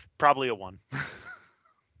 probably a 1.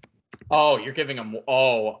 Oh, you're giving them.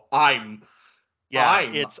 Oh,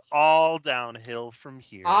 it's all downhill from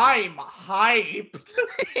here. I'm hyped.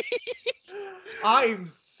 I'm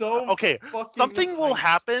so okay. fucking Something will hyped.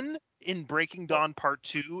 happen in Breaking Dawn Part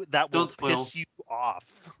 2 that will piss you off.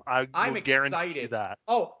 I'm guarantee excited. you that.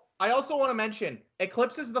 Oh, I also want to mention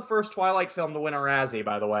Eclipse is the first Twilight film to win a Razzie,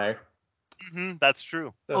 by the way. That's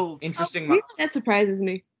true. So, interesting. That surprises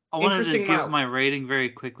me. I wanted to give miles. my rating very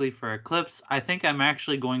quickly for Eclipse. I think I'm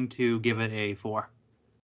actually going to give it a 4.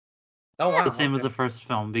 Oh, wow. The same as the first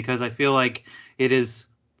film, because I feel like it is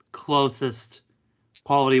closest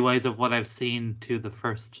quality-wise of what I've seen to the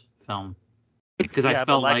first film. Because I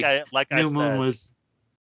felt like New Moon was...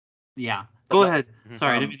 Yeah. Go ahead.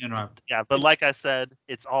 Sorry, I didn't mean to interrupt. Yeah, but like I said,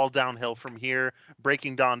 it's all downhill from here.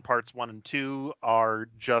 Breaking Dawn Parts 1 and 2 are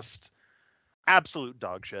just absolute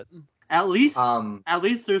dog shit. At least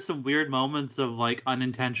there's some weird moments of like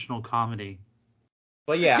unintentional comedy.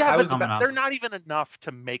 But yeah, they're not even enough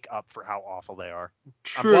to make up for how awful they are.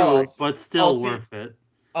 True, but still worth it.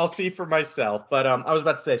 I'll see for myself. But I was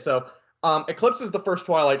about to say, so Eclipse is the first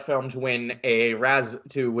Twilight film to win a Razzie.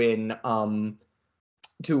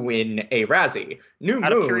 New Moon.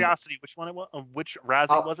 Out of curiosity, which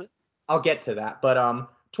Razzie was it? I'll get to that, but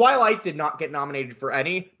Twilight did not get nominated for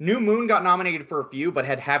any. New Moon got nominated for a few, but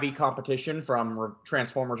had heavy competition from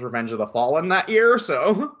Transformers: Revenge of the Fallen that year.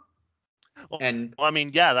 So,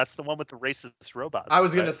 that's the one with the racist robots. I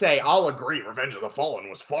was gonna say, I'll agree, Revenge of the Fallen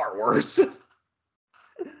was far worse.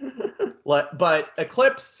 But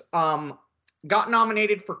Eclipse got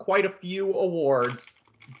nominated for quite a few awards,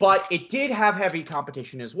 but it did have heavy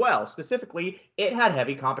competition as well. Specifically, it had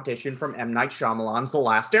heavy competition from M. Night Shyamalan's The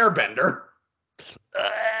Last Airbender.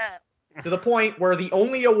 To the point where the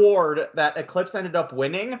only award that Eclipse ended up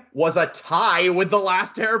winning was a tie with The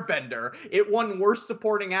Last Airbender. It won Worst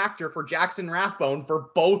Supporting Actor for Jackson Rathbone for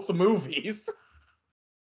both movies.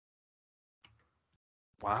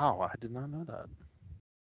 Wow, I did not know that.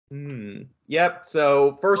 Yep.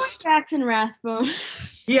 So first, Jackson Rathbone.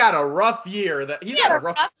 He had a rough year. He had a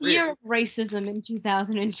rough year of racism in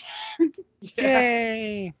 2010.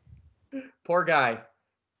 Yay! Poor guy.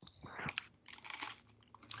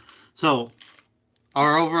 So,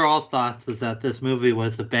 our overall thoughts is that this movie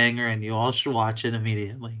was a banger, and you all should watch it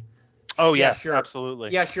immediately. Oh yeah, sure, absolutely.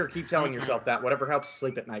 Yeah, sure. Keep telling yourself that. Whatever helps you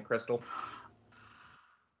sleep at night, Crystal.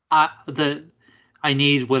 I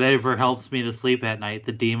need whatever helps me to sleep at night.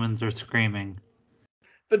 The demons are screaming.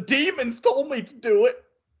 The demons told me to do it.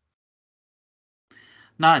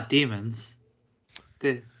 Not demons.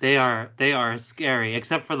 They are scary,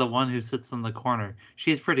 except for the one who sits in the corner.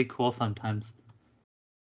 She's pretty cool sometimes.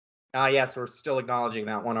 Yes, we're still acknowledging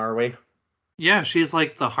that one, are we? Yeah, she's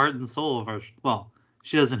like the heart and soul of our... Well,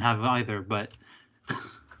 she doesn't have either, but...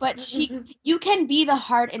 But you can be the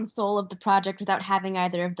heart and soul of the project without having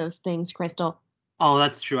either of those things, Crystal. Oh,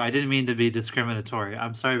 that's true. I didn't mean to be discriminatory.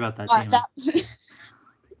 I'm sorry about that, demon.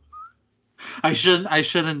 I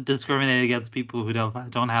shouldn't discriminate against people who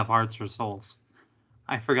don't have hearts or souls.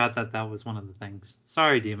 I forgot that was one of the things.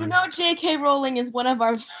 Sorry, Demon. You know, J.K. Rowling is one of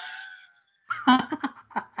our.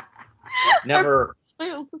 Never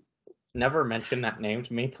mention that name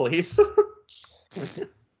to me, please.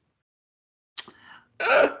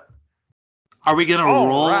 Are we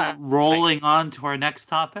gonna rolling on to our next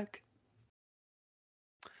topic?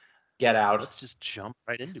 Get Out. Let's just jump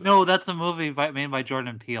right into it. No, that's a movie made by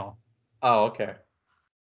Jordan Peele. Oh, okay.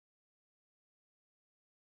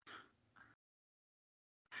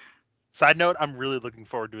 Side note, I'm really looking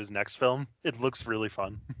forward to his next film. It looks really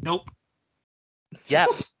fun. Nope. Yeah.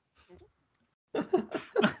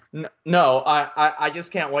 No, I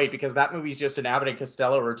just can't wait because that movie's just an Abbott and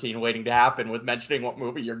Costello routine waiting to happen with mentioning what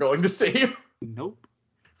movie you're going to see. Nope.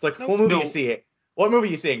 It's like, what movie you see? What movie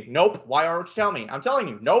you seeing? Nope. Why aren't you telling me? I'm telling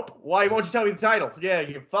you. Nope. Why won't you tell me the title? Yeah,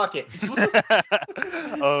 you fuck it.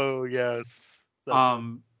 Oh, yes.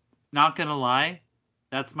 Not gonna lie,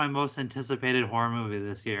 that's my most anticipated horror movie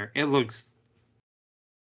this year. It looks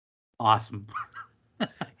awesome.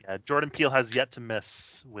 Yeah, Jordan Peele has yet to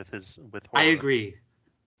miss with horror. I agree.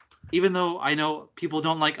 Even though I know people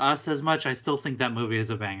don't like Us as much, I still think that movie is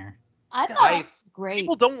a banger. I thought it was great.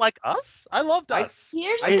 People don't like Us? I loved Us.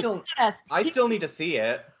 I still need to see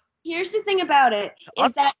it. Here's the thing about it,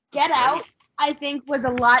 is that Get Out, I think, was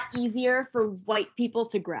a lot easier for white people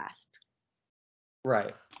to grasp.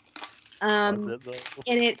 Right. In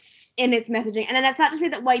its messaging. And that's not to say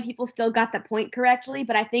that white people still got the point correctly,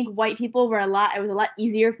 but I think white people it was a lot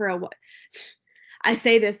easier for I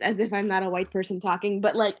say this as if I'm not a white person talking,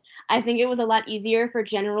 but like I think it was a lot easier for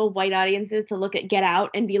general white audiences to look at Get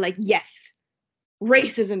Out and be like, yes,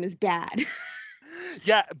 racism is bad.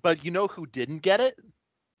 Yeah, but you know who didn't get it?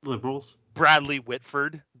 Liberals. Bradley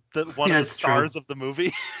Whitford, one of the stars of the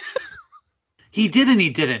movie. He did and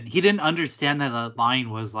he didn't. He didn't understand that the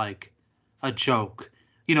line was like a joke.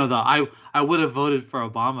 You know, I would have voted for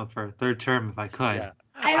Obama for a third term if I could. Yeah.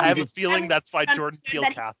 I have a feeling that's why Jordan Peele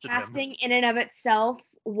casted him. Casting in and of itself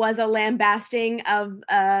was a lambasting of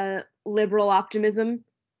liberal optimism.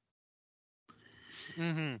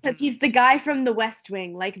 Because he's the guy from The West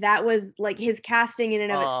Wing. Like that was like his casting in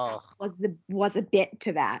and of itself was a bit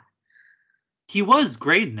to that. He was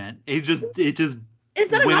great in it. It just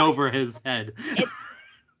went over his head.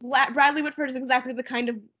 Bradley Whitford is exactly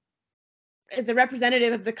is a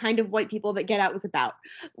representative of the kind of white people that Get Out was about.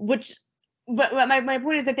 But my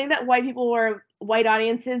point is, I think that white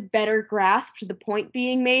audiences better grasped the point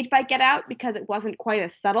being made by Get Out because it wasn't quite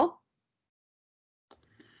as subtle.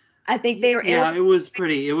 I think they were. Yeah, it was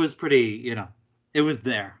pretty. You know, it was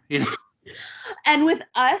there. You know. And with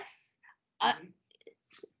Us.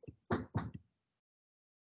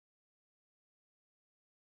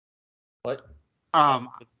 What?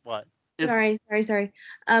 What? Sorry.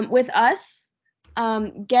 With Us,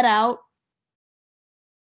 Get Out.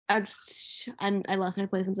 I lost my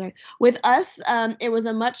place. I'm sorry. With Us, it was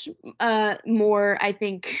a much more, I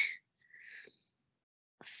think,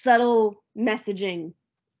 subtle messaging.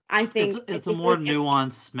 I think it's a more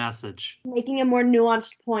nuanced message. Making a more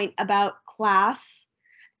nuanced point about class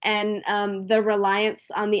and the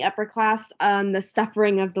reliance on the upper class on the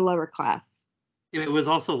suffering of the lower class. It was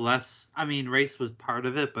also less. I mean, race was part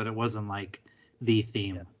of it, but it wasn't like the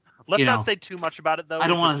theme. Yeah. Let's not say too much about it though. I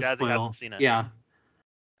don't want to spoil. Hasn't seen it. Yeah.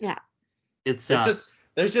 Yeah.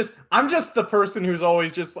 I'm just the person who's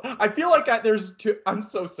always just. I feel like I'm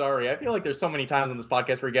so sorry. I feel like there's so many times on this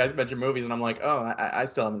podcast where you guys mention movies and I'm like, oh, I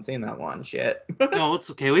still haven't seen that one. Shit. No,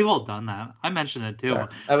 it's okay. We've all done that. I mentioned it too.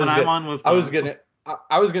 I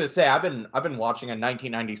was gonna say I've been watching a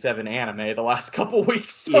 1997 anime the last couple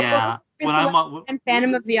weeks. So. Yeah. When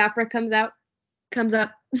Phantom of the Opera comes up.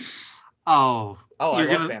 Oh. I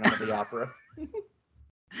love Phantom of the Opera.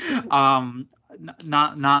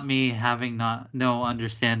 Not me having no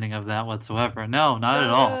understanding of that whatsoever. No, not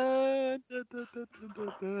at all.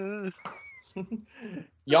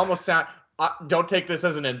 You almost sound. Don't take this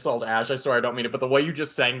as an insult, Ash. I swear I don't mean it, but the way you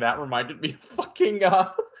just sang that reminded me of fucking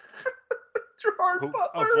Gerard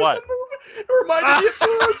Butler of what? in the movie. It reminded me of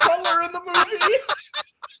Gerard Butler in the movie.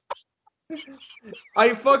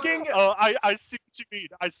 I see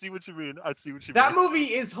what you mean. That movie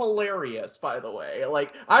is hilarious, by the way.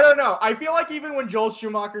 Like, I don't know. I feel like even when Joel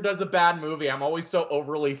Schumacher does a bad movie, I'm always so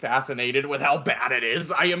overly fascinated with how bad it is.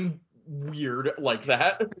 I am weird like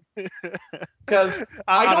that. Because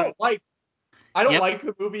I don't like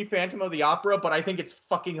the movie Phantom of the Opera, but I think it's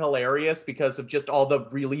fucking hilarious because of just all the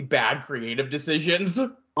really bad creative decisions.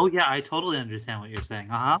 Oh yeah, I totally understand what you're saying.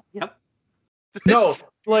 Yep. No,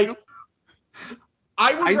 like.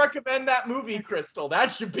 I would recommend that movie, Crystal.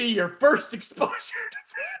 That should be your first exposure to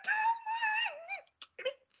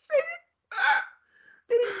Phantom.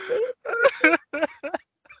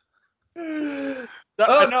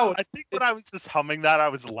 No. I think when I was just humming that, I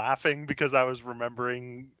was laughing because I was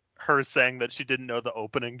remembering her saying that she didn't know the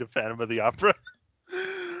opening to Phantom of the Opera.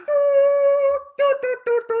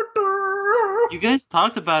 You guys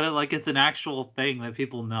talked about it like it's an actual thing that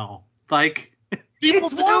people know. Like,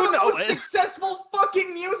 it's one of the most successful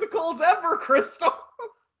fucking musicals ever, Crystal.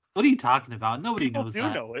 What are you talking about? Nobody People knows do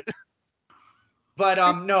that. know it. But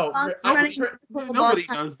no, nobody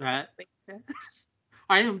knows that.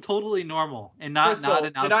 I am totally normal and not Crystal,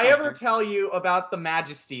 an outsider. did I ever tell you about the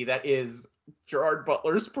majesty that is Gerard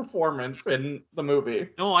Butler's performance in the movie?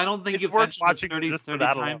 No, I don't think you've mentioned this 30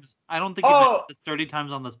 times. Alone. I don't think you've mentioned this 30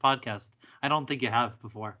 times on this podcast. I don't think you have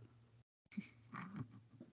before.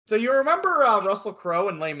 So you remember Russell Crowe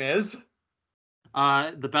in Les Mis?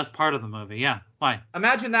 The best part of the movie, yeah. Why?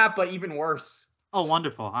 Imagine that, but even worse. Oh,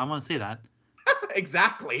 wonderful. I want to see that.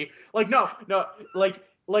 Exactly. Like, no, like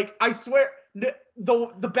I swear,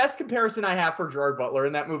 the best comparison I have for Gerard Butler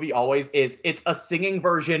in that movie always is it's a singing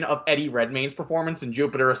version of Eddie Redmayne's performance in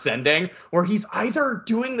Jupiter Ascending, where he's either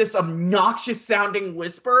doing this obnoxious sounding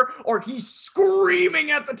whisper or he's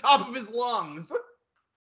screaming at the top of his lungs.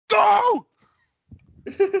 Go!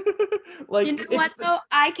 Like, you know what though?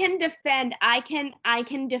 I can defend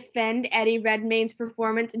Eddie Redmayne's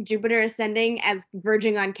performance in Jupiter Ascending as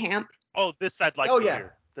verging on camp. Oh, this I'd like to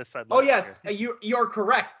hear. This I'd like oh yes, to hear. You're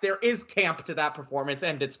correct. There is camp to that performance,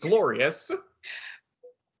 and it's glorious.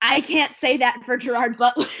 I can't say that for Gerard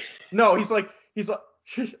Butler. No, he's like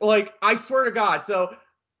I swear to God. So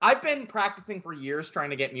I've been practicing for years trying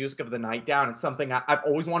to get Music of the Night down. It's something I've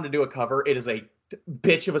always wanted to do a cover. It is a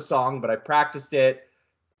bitch of a song, but I practiced it.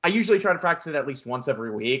 I usually try to practice it at least once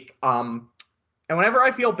every week. And whenever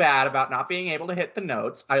I feel bad about not being able to hit the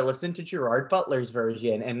notes, I listen to Gerard Butler's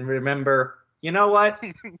version and remember, you know what?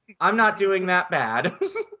 I'm not doing that bad.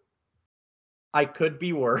 I could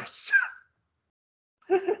be worse.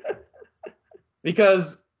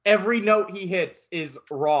 Because every note he hits is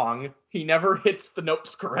wrong. He never hits the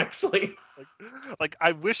notes correctly. Like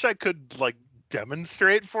I wish I could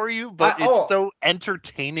demonstrate for you, but it's so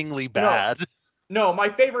entertainingly bad. No, my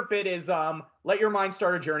favorite bit is let your mind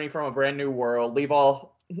start a journey from a brand new world. Leave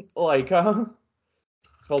all hold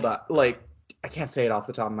on. I can't say it off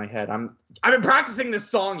the top of my head. I've been practicing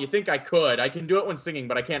this song. You think I could. I can do it when singing,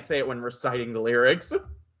 but I can't say it when reciting the lyrics. Hold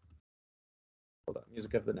on.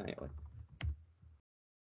 Music of the Night.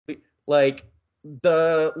 Like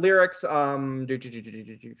the lyrics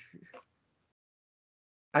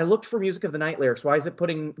I looked for Music of the Night lyrics. Why did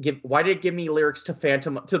it give me lyrics to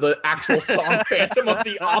the actual song Phantom of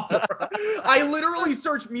the Opera? I literally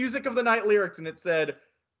searched Music of the Night lyrics and it said,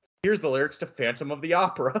 here's the lyrics to Phantom of the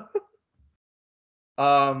Opera.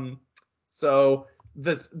 So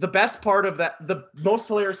the best part of that, the most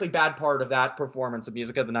hilariously bad part of that performance of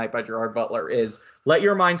Music of the Night by Gerard Butler is let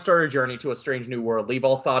your mind start a journey to a strange new world. Leave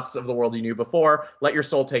all thoughts of the world you knew before. Let your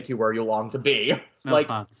soul take you where you long to be. No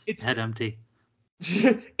thoughts. It's head empty.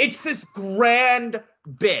 It's this grand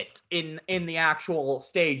bit in the actual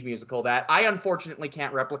stage musical that I unfortunately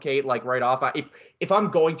can't replicate right off. If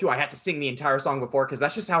I'm going to, I have to sing the entire song before because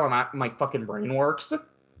that's just how my fucking brain works.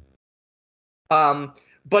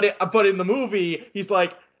 But in the movie, he's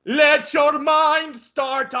like, let your mind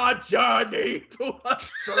start a journey to a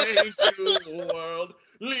strange new world.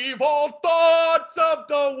 Leave all thoughts of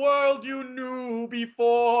the world you knew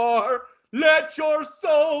before. Let your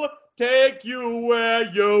soul take you where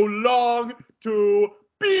you long to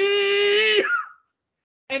be.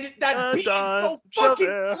 And that beat is so fucking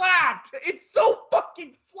flat. It's so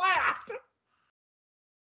fucking flat.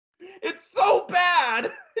 It's so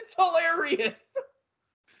bad. It's hilarious.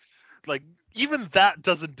 Even that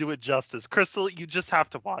doesn't do it justice. Crystal, you just have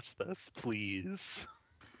to watch this, please.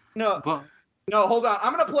 No, hold on.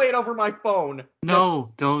 I'm gonna play it over my phone. No,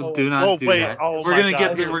 do not do that. We're gonna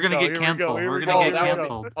get canceled. We're gonna get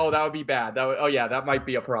canceled. That would be bad. That might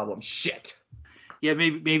be a problem. Shit. Yeah,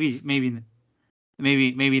 maybe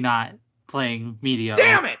not playing media.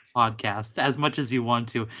 Damn it! Podcast as much as you want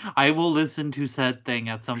to. I will listen to said thing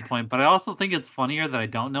at some point, but I also think it's funnier that I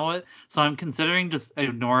don't know it. So I'm considering just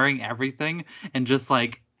ignoring everything and just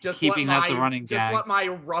keeping that the running gag. Just let my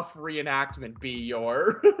rough reenactment be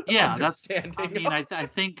your understanding. I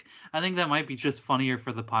think that might be just funnier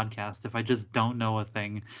for the podcast if I just don't know a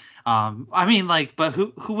thing. But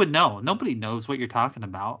who would know? Nobody knows what you're talking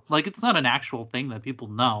about. It's not an actual thing that people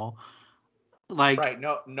know. Right,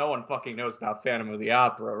 no one fucking knows about Phantom of the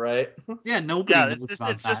Opera, right? Yeah, nobody knows about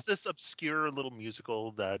that. It's just this obscure little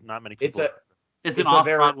musical that not many people. It's an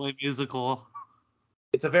off-Broadway musical.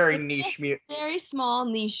 It's a very niche musical. Very small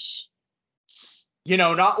niche. You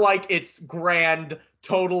know, not like it's grand,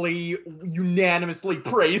 totally unanimously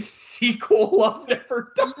praised sequel Love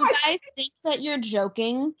Never Dies. You guys think that you're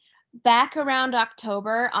joking? Back around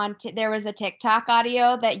October, there was a TikTok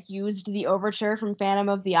audio that used the overture from Phantom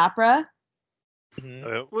of the Opera.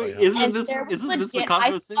 Wait, isn't this the controversy?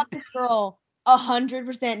 I saw this girl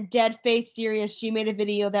 100% dead face serious. She made a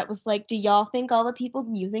video that was like, "Do y'all think all the people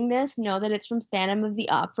using this know that it's from Phantom of the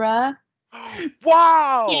Opera?"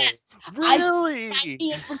 Wow! Yes. Really?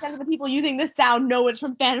 98% of the people using this sound know it's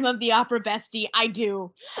from Phantom of the Opera, bestie. I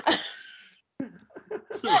do.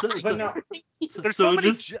 There's so many.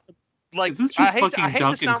 Is this just fucking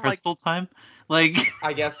Duncan Crystal time? Like,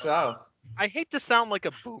 I guess so. I hate to sound like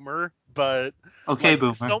a boomer, but okay,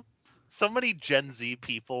 boomer. So many Gen Z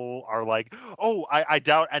people are like, "Oh, I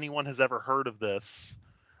doubt anyone has ever heard of this."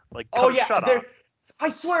 Like, shut up. I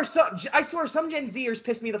swear some Gen Zers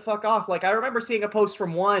piss me the fuck off. Like, I remember seeing a post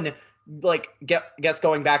from one, like, guess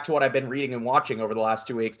going back to what I've been reading and watching over the last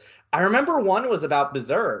 2 weeks. I remember one was about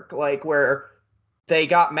Berserk, like, where they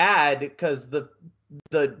got mad because the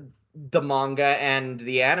manga and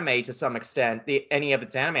the anime, to some extent, any of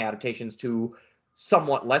its anime adaptations to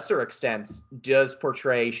somewhat lesser extents, does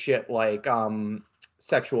portray shit like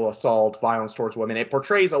sexual assault, violence towards women. It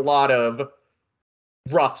portrays a lot of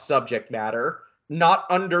rough subject matter, not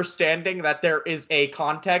understanding that there is a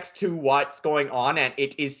context to what's going on, and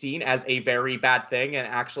it is seen as a very bad thing and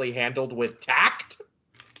actually handled with tact.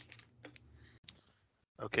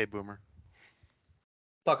 Okay, boomer.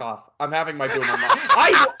 Fuck off. I'm having my boomer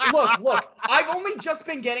moment. Look, I've only just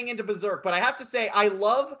been getting into Berserk, but I have to say, I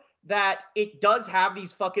love that it does have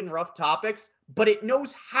these fucking rough topics, but it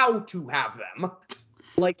knows how to have them.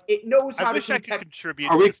 Like, it knows how to... I wish I could contribute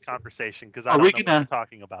to this conversation, because I don't know what you're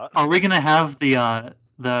talking about. Are we going to have the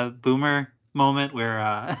boomer moment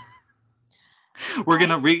where we're going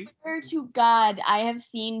to swear to God, I have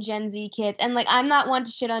seen Gen Z kids, and, like, I'm not one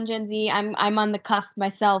to shit on Gen Z. I'm on the cusp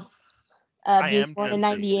myself. Being born in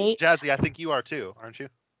 98. Jazzy, I think you are too, aren't you?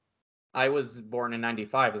 I was born in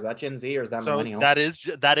 95. Is that Gen Z or is that millennial? That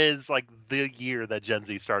is like the year that Gen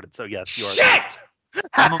Z started. So yes, you are. Shit!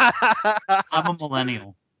 I'm a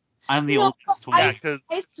millennial. I'm the oldest one.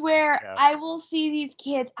 I swear, I will see these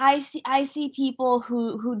kids. I see people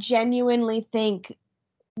who genuinely think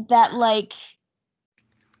that, like,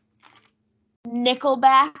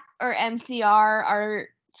 Nickelback or MCR are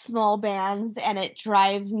small bands, and it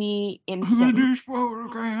drives me insane.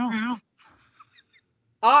 No.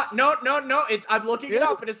 I'm looking it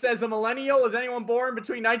up, and it says a millennial is anyone born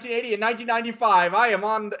between 1980 and 1995. I am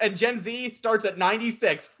on, and Gen Z starts at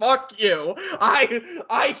 96. Fuck you.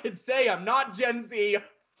 I could say I'm not Gen Z.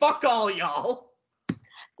 Fuck all y'all.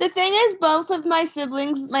 The thing is, both of my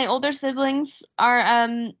siblings, my older siblings, are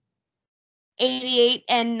 88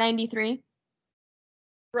 and 93.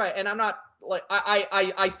 Right, and I'm not, like,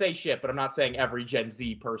 I say shit, but I'm not saying every Gen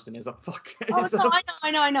Z person is a fuck. Oh, no,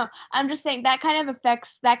 I know. I'm just saying that kind of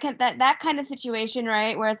affects that kind of situation,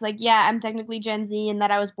 right? Where it's like, yeah, I'm technically Gen Z in that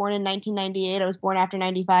I was born in 1998. I was born after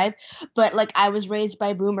 95, but, like, I was raised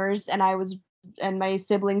by boomers, and my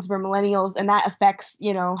siblings were millennials, and that affects,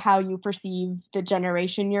 you know, how you perceive the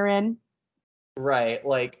generation you're in. Right,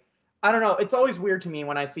 like, I don't know. It's always weird to me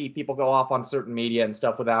when I see people go off on certain media and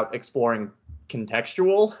stuff without exploring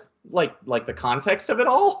contextual, like the context of it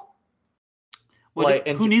all.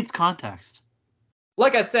 Who needs context?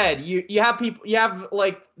 Like I said, you have people, you have,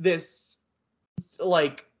 like, this,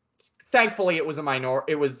 like, thankfully it was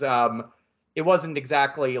it wasn't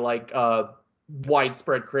exactly like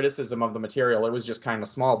widespread criticism of the material. It was just kind of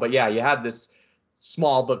small, but yeah, you had this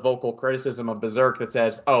small but vocal criticism of Berserk that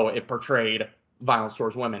says, oh, it portrayed violence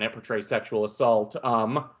towards women, it portrays sexual assault,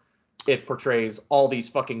 it portrays all these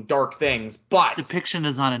fucking dark things, but depiction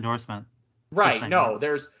is not endorsement. Right? No,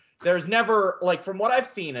 there's never, like, from what I've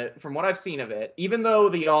seen of it, even though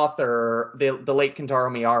the author, the late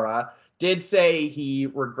Kentaro Miura, did say he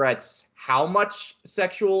regrets how much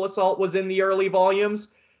sexual assault was in the early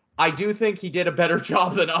volumes, I do think he did a better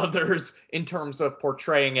job than others in terms of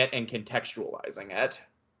portraying it and contextualizing it.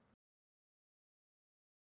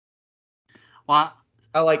 Well,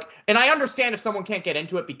 and I understand if someone can't get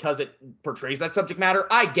into it because it portrays that subject matter.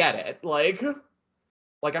 I get it. Like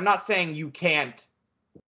I'm not saying you can't,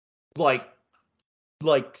 like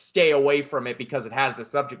stay away from it because it has the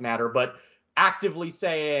subject matter, but actively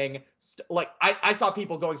saying, I saw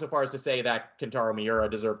people going so far as to say that Kentaro Miura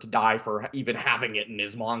deserved to die for even having it in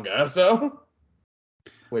his manga. So,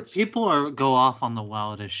 which people go off on the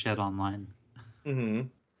wildest shit online. Mm-hmm.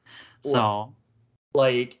 So.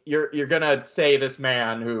 Like, you're gonna say this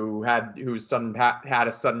man whose son had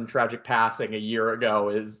a sudden tragic passing a year ago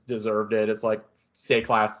deserved it. It's like, Stay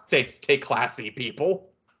classy, people.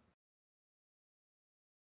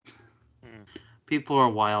 People are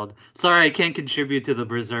wild. Sorry, I can't contribute to the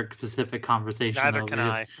Berserk specific conversation. Neither can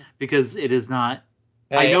I. Because it is not.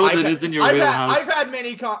 Hey, I know that is in your wheelhouse. I've had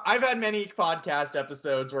many podcast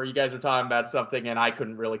episodes where you guys were talking about something and I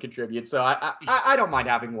couldn't really contribute, so I don't mind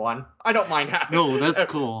having one. I don't mind having. No,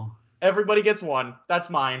 that's cool. Everybody gets one. That's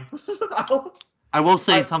mine. I will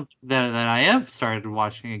say something that I have started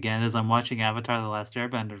watching again is I'm watching Avatar: The Last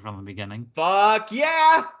Airbender from the beginning. Fuck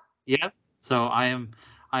yeah! Yeah. So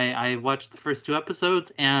I watched the first 2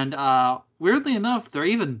 episodes, and weirdly enough, they're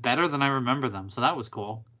even better than I remember them. So that was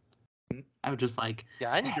cool. I was just like,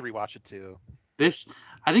 yeah, I need to rewatch it too.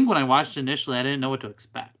 I think when I watched it initially, I didn't know what to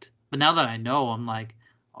expect, but now that I know, I'm like,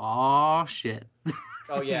 oh shit.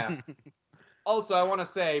 Oh yeah. Also, I want to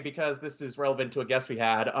say, because this is relevant to a guest we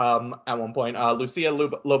had at one point, Lucia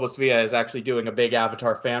Lobos Villa is actually doing a big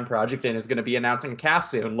Avatar fan project and is going to be announcing a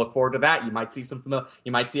cast soon. Look forward to that. You might see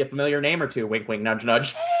you might see a familiar name or two. Wink, wink, nudge,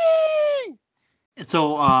 nudge.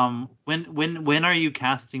 So, when are you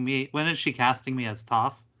casting me? When is she casting me as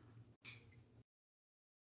Toph?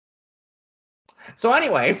 So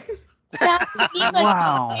anyway. Sounds to me like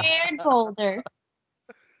Wow. you're scared, Boulder.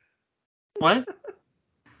 What?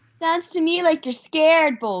 Sounds to me like you're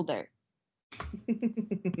scared, Boulder.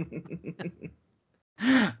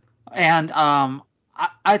 And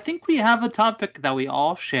I think we have a topic that we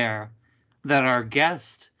all share that our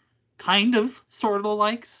guest kind of sort of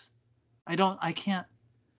likes. I don't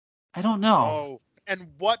know. Oh, and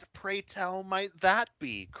what, pray tell, might that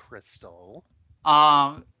be, Crystal?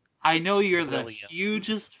 I know you're the Brilliant.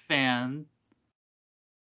 hugest fan.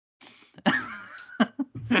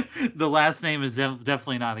 The last name is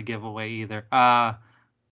definitely not a giveaway either.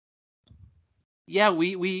 Yeah,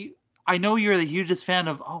 I know you're the hugest fan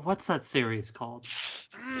of, what's that series called?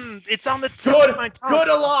 It's on the tip of my tongue. Good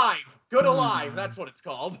Alive. Good Alive. That's what it's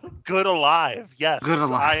called. Good Alive. Yes. Good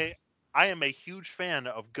Alive. I am a huge fan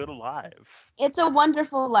of Good Alive. It's a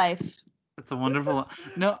Wonderful Life. It's a wonderful.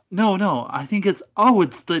 No. I think it's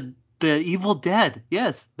the Evil Dead.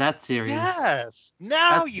 Yes, that series. Yes.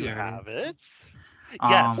 Now That you series. have it. Um,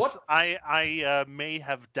 Yes. What? I may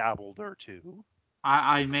have dabbled or two.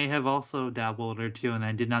 I may have also dabbled or two, and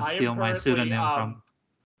I did not I am steal my currently, pseudonym from.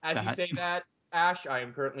 As you that. say that, Ash, I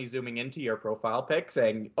am currently zooming into your profile pic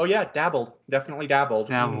saying, oh yeah, dabbled. Definitely dabbled.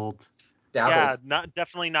 Dabbled. Dabbled. Yeah,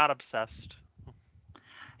 definitely not obsessed.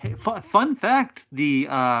 Hey, fun fact: the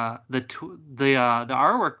artwork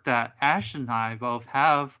that Ash and I both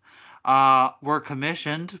have were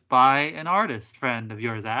commissioned by an artist friend of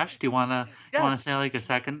yours. Ash, do you wanna say like a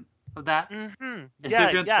second of that? Mm-hmm. If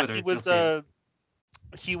you're on Yeah. Twitter, you'll see it.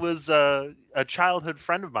 He was a childhood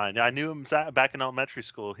friend of mine. I knew him back in elementary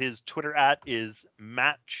school. His Twitter @ is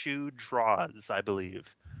MattChewDraws, I believe.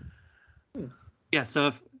 Yeah, so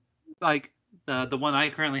if like the one I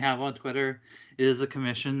currently have on Twitter is a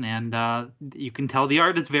commission, and you can tell the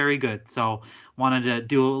art is very good. So wanted to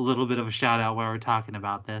do a little bit of a shout out while we're talking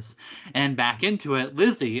about this. And back into it,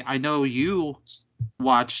 Lizzie, I know you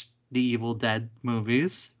watched the Evil Dead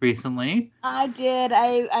movies recently. I did.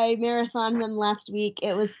 I marathoned them last week.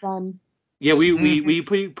 It was fun. Yeah, we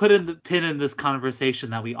put in the pin in this conversation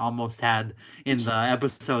that we almost had in the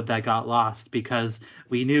episode that got lost because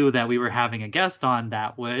we knew that we were having a guest on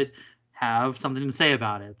that would have something to say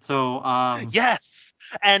about it. So Yes.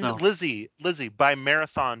 And so- Lizzie, by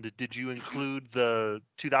marathon, did you include the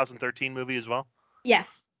 2013 movie as well?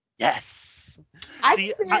 Yes. Yes. I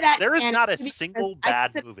See, consider that there is canon not a because single I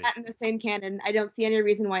bad consider movie. that in the same canon. I don't see any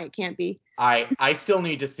reason why it can't be. I still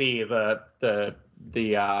need to see the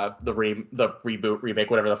reboot,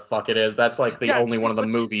 remake, whatever the fuck it is. That's like the Yeah, only one of the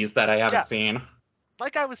movies that I haven't yeah. seen.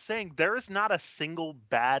 Like I was saying, there is not a single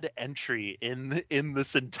bad entry in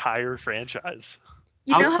this entire franchise.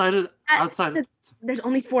 You know how outside of there's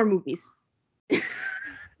only 4 movies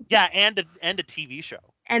Yeah, and a TV show.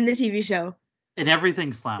 and the TV show. and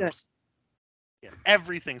everything slaps. Yeah,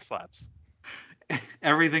 everything slaps.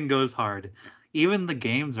 Everything goes hard. Even the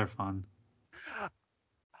games are fun.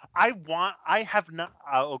 I have not.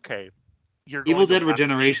 Okay, you're Evil going to Dead laugh at me.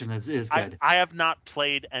 Regeneration is good. I have not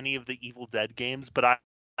played any of the Evil Dead games, but I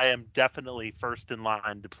am definitely first in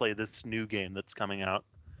line to play this new game that's coming out.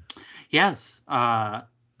 Yes, the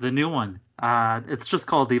new one. It's just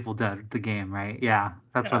called Evil Dead, the game, right? Yeah,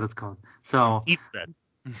 that's what it's called. So Evil Dead.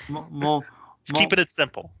 Just Keeping it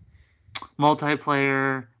simple.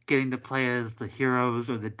 multiplayer, getting to play as the heroes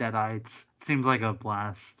or the Deadites. Seems like a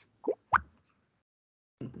blast.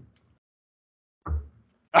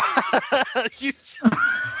 I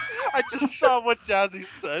just saw what Jazzy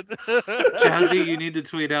said. Jazzy, you need to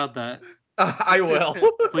tweet out that. I will.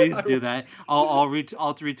 Please do that. I'll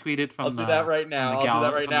retweet it from I'll do that right now. I'll do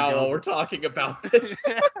that right now while we're talking about this.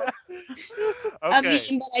 I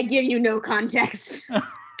mean, but I give you no context.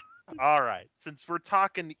 All right. Since we're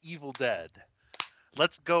talking Evil Dead,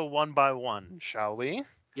 let's go one by one, shall we?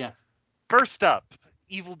 Yes. First up,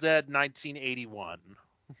 Evil Dead 1981.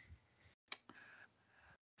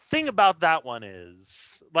 Thing about that one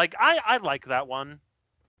is, like, I like that one.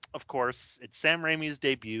 Of course, it's Sam Raimi's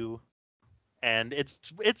debut, and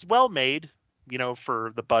it's well made, you know,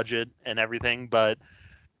 for the budget and everything, but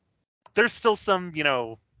there's still some, you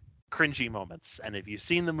know, cringy moments. And if you've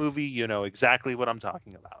seen the movie, you know exactly what I'm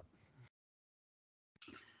talking about.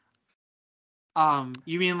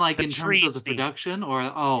 You mean like The in terms of the scene. production, or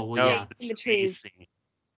yeah, in the trees. Scene.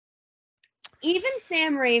 Even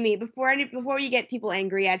Sam Raimi, before you get people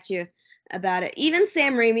angry at you about it, even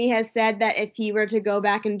Sam Raimi has said that if he were to go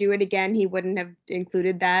back and do it again, he wouldn't have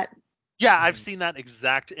included that. Yeah, I've seen that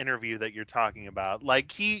exact interview that you're talking about.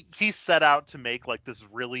 Like, he set out to make like this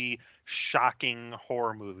really shocking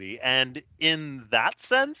horror movie, and in that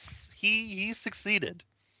sense, he succeeded.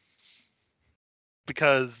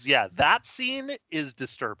 Because yeah, that scene is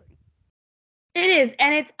disturbing. It is,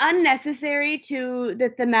 and it's unnecessary to the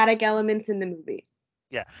thematic elements in the movie.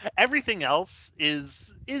 Yeah, everything else is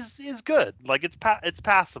good. Like, it's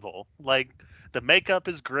passable. Like, the makeup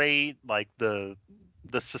is great. Like, the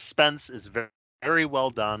suspense is very, very well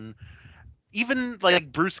done. Even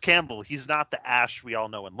like Bruce Campbell, he's not the Ash we all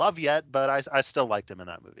know and love yet, but I still liked him in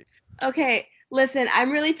that movie. Okay, listen,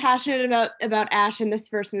 I'm really passionate about Ash in this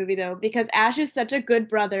first movie though, because Ash is such a good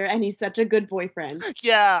brother and he's such a good boyfriend.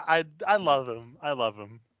 Yeah, I love him. I love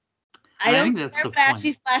him. I don't care what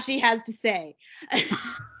Ashy Slashy has to say.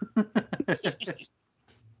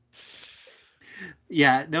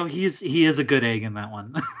 Yeah, no, he is a good egg in that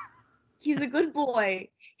one. He's a good boy.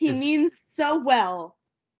 He means so well.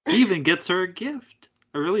 He even gets her a gift,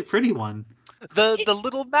 a really pretty one. The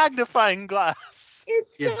little magnifying glass.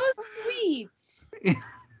 It's so sweet.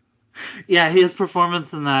 Yeah, his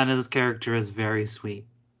performance in that, his character is very sweet,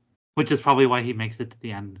 which is probably why he makes it to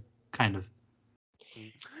the end, kind of.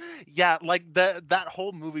 Yeah, like that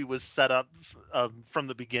whole movie was set up from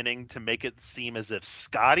the beginning to make it seem as if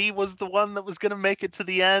Scotty was the one that was going to make it to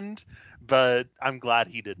the end, but I'm glad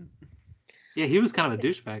he didn't. Yeah, he was kind of a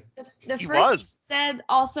douchebag. The first Dead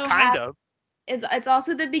also it's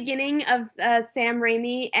also the beginning of Sam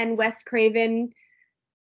Raimi and Wes Craven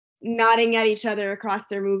nodding at each other across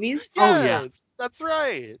their movies. Yes, oh yeah, that's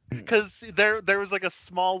right. Because there was like a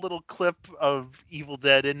small little clip of Evil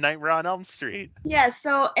Dead in Nightmare on Elm Street. Yeah,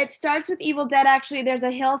 so it starts with Evil Dead. Actually, there's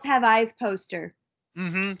a Hills Have Eyes poster.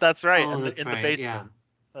 That's right. Oh, in that's the right, basement. yeah.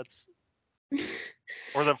 That's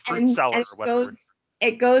or the fruit cellar or whatever.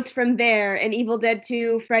 It goes from there. In Evil Dead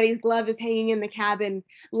 2, Freddy's glove is hanging in the cabin.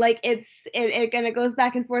 Like it goes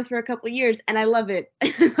back and forth for a couple of years, and I love it.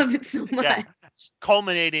 I love it so much. Yeah.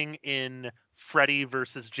 Culminating in Freddy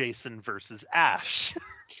versus Jason versus Ash.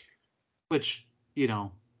 Which, you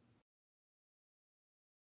know,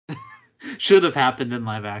 should have happened in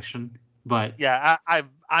live action, but yeah,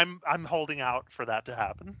 I'm holding out for that to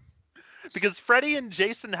happen. Because Freddy and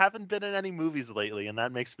Jason haven't been in any movies lately, and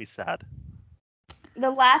that makes me sad. The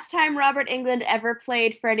last time Robert Englund ever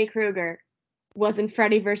played Freddy Krueger was in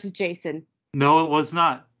Freddy vs. Jason. No, it was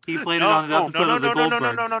not. He played it on an episode of the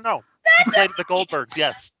Goldbergs. No. He played the Goldbergs,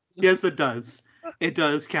 yes. Yes, it does. It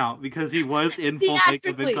does count because he was in full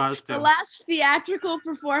makeup and costume. The last theatrical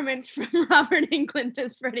performance from Robert Englund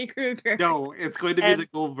as Freddy Krueger. No, it's going to be the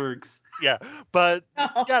Goldbergs. Yeah, but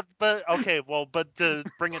okay, well, but to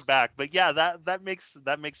bring it back, but yeah, that makes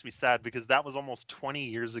me sad because that was almost 20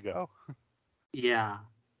 years ago. Yeah,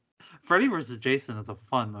 Freddy vs. Jason is a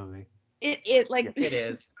fun movie. It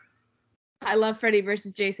is. I love Freddy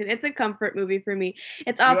vs. Jason. It's a comfort movie for me.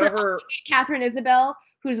 It's also Catherine Isabelle,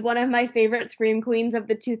 who's one of my favorite scream queens of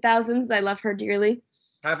the 2000s. I love her dearly.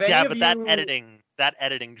 That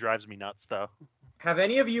editing drives me nuts, though. Have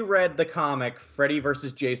any of you read the comic Freddy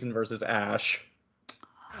vs. Jason vs. Ash?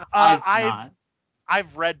 I've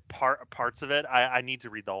read parts of it. I need to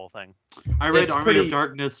read the whole thing. I read Army of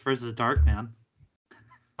Darkness versus Darkman.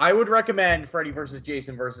 I would recommend Freddy vs.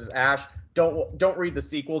 Jason vs. Ash. Don't read the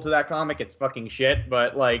sequel to that comic. It's fucking shit.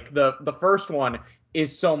 But like the first one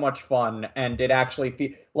is so much fun, and it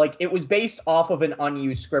actually it was based off of an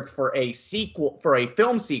unused script for a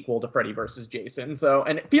film sequel to Freddy vs. Jason. So,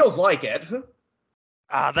 and it feels like it.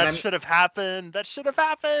 That should have happened. That should have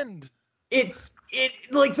happened. It's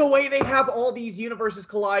like the way they have all these universes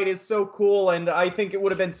collide is so cool, and I think it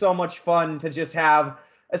would have been so much fun to just have,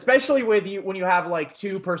 especially when you have like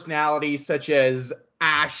two personalities such as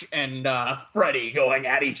Ash and Freddy going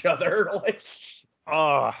at each other. Like,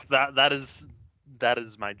 oh, that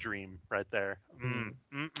is my dream right there.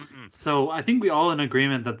 So I think we all in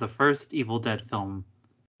agreement that the first Evil Dead film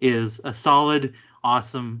is a solid,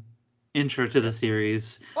 awesome intro to the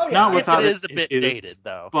series. Oh, yeah. Not without it is a issues, bit dated,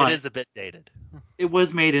 though. but it is a bit dated. It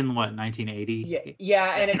was made in what, 1980?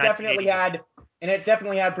 Yeah, and it definitely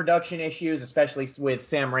 1980. had production issues, especially with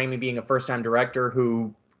Sam Raimi being a first-time director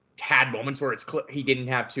who had moments where he didn't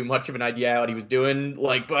have too much of an idea what he was doing.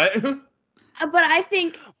 Like, but I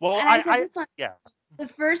think, well, and I said this one, yeah. The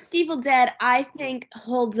first Evil Dead, I think,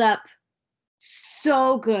 holds up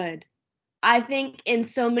so good. I think in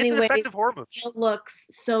so many ways effective horror movie. It still looks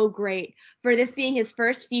so great. For this being his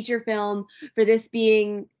first feature film,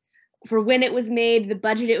 for when it was made, the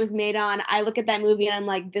budget it was made on, I look at that movie and I'm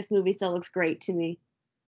like, this movie still looks great to me.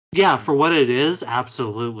 Yeah, for what it is,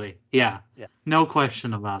 absolutely. Yeah. No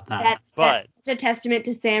question about that. That's such a testament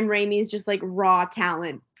to Sam Raimi's just like raw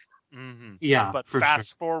talent. Mm-hmm. Yeah, but for fast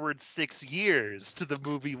sure. forward 6 years to the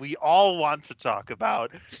movie we all want to talk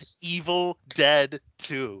about, Evil Dead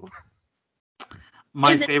 2.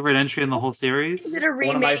 My favorite entry in the whole series. Is it a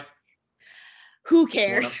remake? Who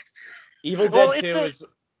cares? Evil Dead 2 is...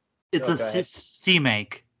 It's a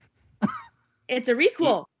C-make. It's a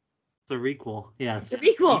requel. It's a requel, yes. It's a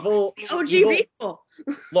requel. OG requel.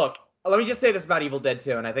 Look, let me just say this about Evil Dead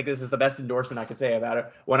 2, and I think this is the best endorsement I can say about it.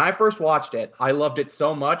 When I first watched it, I loved it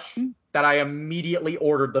so much that I immediately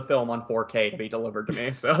ordered the film on 4K to be delivered to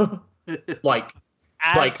me. So,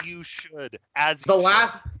 you should.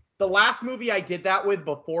 The last movie I did that with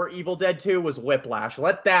before Evil Dead 2 was Whiplash.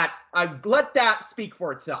 Let that speak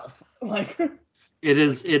for itself. Like, it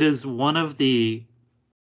is one of the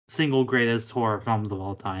single greatest horror films of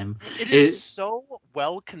all time. It is so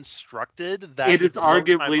well constructed that it is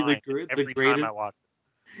arguably the greatest. Time I watch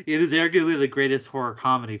it is arguably the greatest horror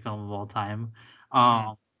comedy film of all time.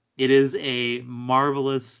 It is a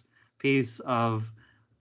marvelous piece of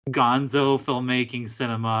gonzo filmmaking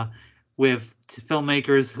cinema with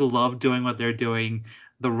filmmakers who love doing what they're doing.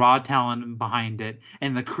 The raw talent behind it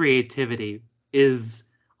and the creativity is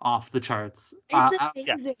off the charts. It's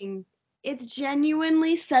amazing. It's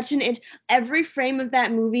genuinely such every frame of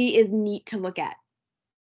that movie is neat to look at.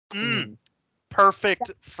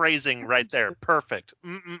 Perfect phrasing right there. Perfect.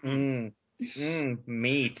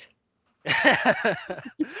 Meat.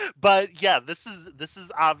 But yeah, this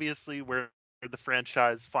is obviously where the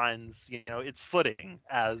franchise finds, its footing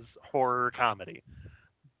as horror comedy.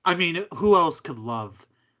 I mean, who else could love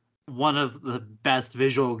one of the best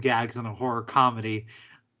visual gags in a horror comedy?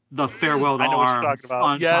 The farewell to arms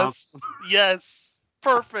on top. Yes,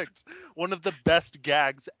 perfect. One of the best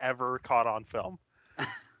gags ever caught on film.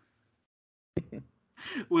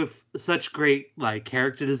 With such great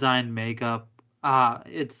character design, makeup,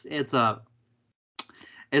 it's a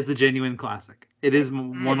genuine classic. It is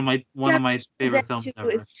one of my favorite films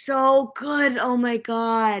ever. It's so good. Oh my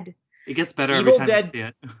god. It gets better every time you see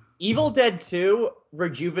it. Evil Dead 2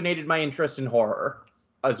 rejuvenated my interest in horror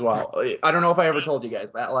as well. I don't know if I ever told you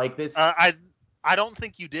guys that. This. I don't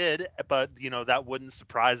think you did, but that wouldn't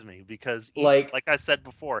surprise me because, like I said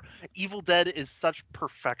before, Evil Dead is such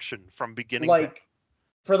perfection from beginning to end.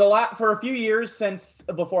 For a few years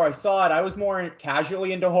before I saw it, I was more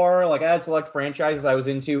casually into horror. I had select franchises I was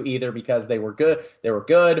into either because they were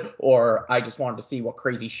good, or I just wanted to see what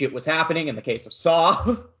crazy shit was happening. In the case of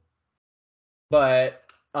Saw, but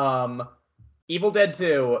Evil Dead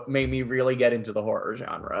 2 made me really get into the horror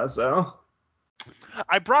genre. So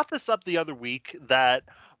I brought this up the other week that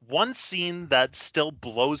one scene that still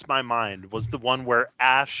blows my mind was the one where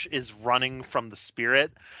Ash is running from the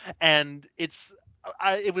spirit, and it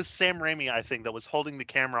was Sam Raimi, I think, that was holding the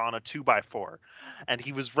camera on a 2x4, and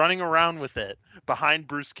he was running around with it behind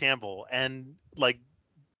Bruce Campbell, and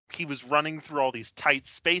he was running through all these tight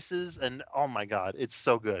spaces, and oh my god, it's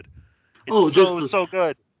so good. It's so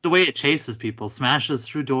good. The way it chases people, smashes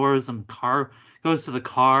through doors and goes to the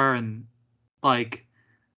car, and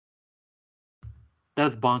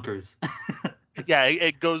that's bonkers. Yeah,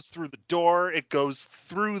 it goes through the door. It goes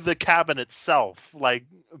through the cabin itself,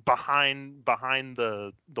 behind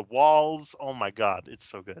the walls. Oh my god, it's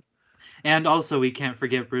so good. And also, we can't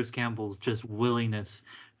forget Bruce Campbell's just willingness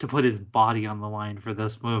to put his body on the line for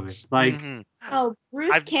this movie. Oh,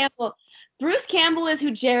 Bruce Campbell. Bruce Campbell is who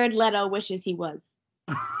Jared Leto wishes he was.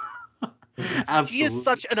 Absolutely. He is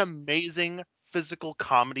such an amazing physical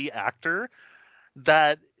comedy actor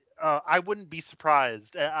that I wouldn't be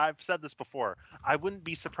surprised. I've said this before. I wouldn't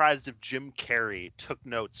be surprised if Jim Carrey took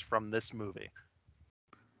notes from this movie.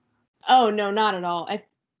 Oh, no, not at all.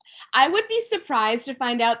 I would be surprised to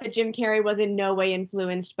find out that Jim Carrey was in no way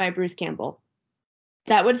influenced by Bruce Campbell.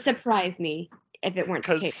 That would surprise me if it weren't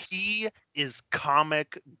the Because case. he is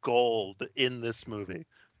comic gold in this movie.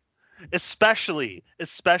 Especially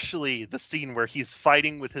the scene where he's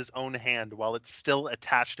fighting with his own hand while it's still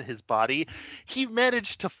attached to his body. He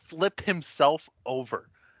managed to flip himself over.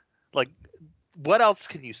 Like, what else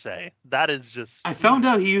can you say? That is just... I found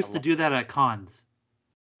out he used to do that at cons.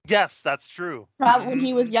 Yes, that's true. Probably when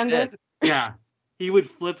he was younger. Did. Yeah. He would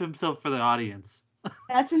flip himself for the audience.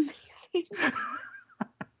 That's amazing.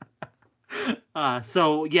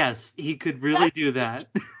 So, yes, he could really do that.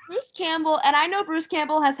 Bruce Campbell, and I know Bruce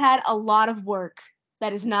Campbell has had a lot of work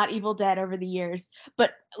that is not Evil Dead over the years,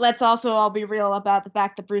 but let's also all be real about the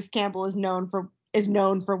fact that Bruce Campbell is known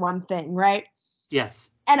for one thing, right? Yes.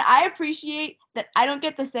 And I appreciate that. I don't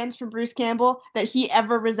get the sense from Bruce Campbell that he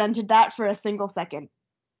ever resented that for a single second.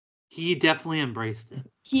 He definitely embraced it.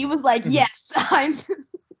 He was like, yes, I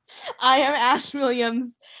am Ash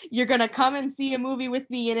Williams. You're going to come and see a movie with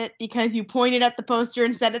me in it because you pointed at the poster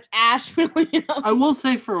and said it's Ash Williams. I will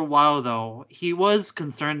say for a while, though, he was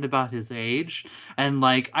concerned about his age. And,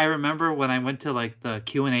 like, I remember when I went to, like, the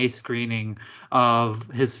Q&A screening of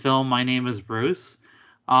his film, My Name is Bruce.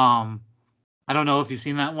 I don't know if you've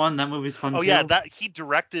seen that one. That movie's fun, too. Oh, yeah, that he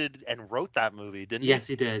directed and wrote that movie, didn't he? Yes,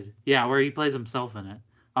 he did. Yeah, where he plays himself in it.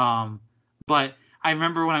 But I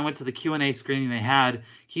remember when I went to the Q&A screening they had,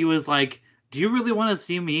 he was like, do you really want to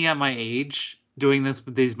see me at my age doing this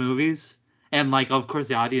with these movies? And, like, of course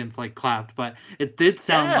the audience, like, clapped, but it did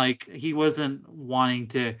sound like he wasn't wanting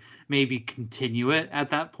to maybe continue it at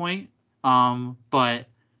that point. But,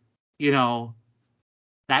 you know,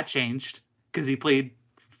 that changed because he played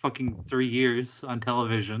fucking 3 years on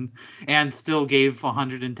television and still gave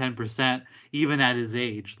 110% even at his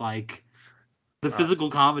age. Like, the physical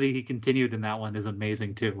comedy he continued in that one is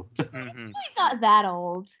amazing too. He's really not that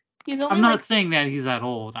old. He's only I'm not saying that he's that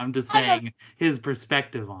old. I'm just saying his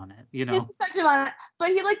perspective on it, you know. His perspective on it. But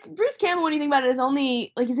he, like, Bruce Campbell, when you think about it, is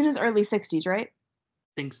only, like, he's in his early 60s, right?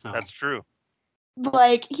 I think so. That's true.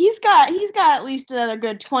 Like, he's got at least another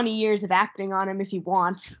good 20 years of acting on him if he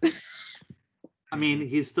wants. I mean,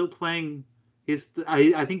 he's still playing.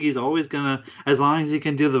 I think he's always gonna, as long as he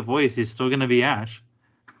can do the voice, he's still gonna be Ash.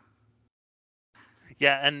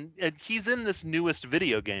 Yeah, and he's in this newest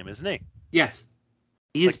video game, isn't he? Yes.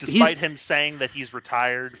 Despite him saying that he's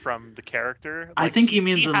retired from the character. Like, I think he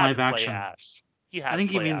means in live action. I think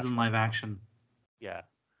he means in live action. Yeah.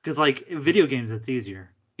 Because, like, video games, it's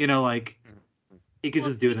easier. You know, like, he could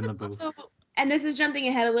just do it in the booth. Also, and this is jumping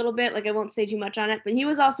ahead a little bit, like, I won't say too much on it, but he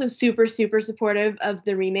was also super, super supportive of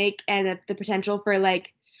the remake and the potential for,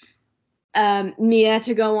 like, Mia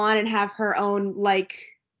to go on and have her own, like...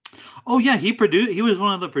 Oh, yeah, he was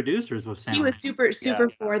one of the producers with Sam. He was super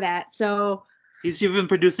for that, so... He's even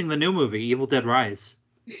producing the new movie, Evil Dead Rise.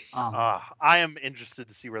 I am interested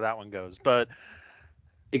to see where that one goes, but...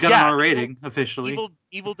 It got an R rating, officially.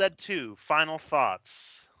 Evil Dead 2, final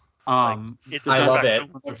thoughts. I love it.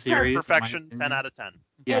 The series, perfection, 10 out of 10.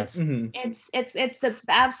 Yes. It's the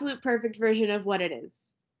absolute perfect version of what it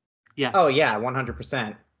is. Yes. Oh, yeah,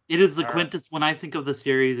 100%. It is the when I think of the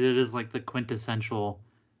series, it is like the quintessential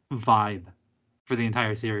vibe for the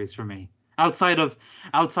entire series for me. Outside of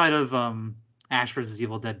Ash vs.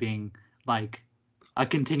 Evil Dead being like a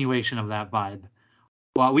continuation of that vibe.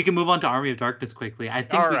 Well, we can move on to Army of Darkness quickly. I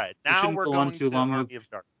think now shouldn't we're go going on too to long Army of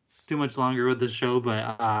Darkness. Too much longer with the show,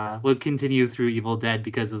 but we'll continue through Evil Dead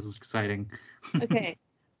because this is exciting. Okay.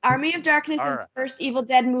 Army of Darkness is the first Evil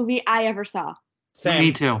Dead movie I ever saw. Same.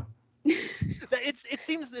 Me too. It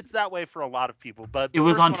seems it's that way for a lot of people, but it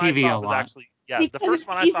was on TV a lot. The first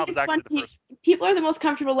one I saw was actually the first. People are the most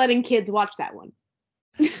comfortable letting kids watch that one.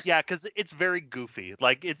 Yeah, because it's very goofy.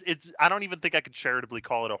 Like it's. I don't even think I could charitably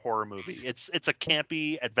call it a horror movie. It's a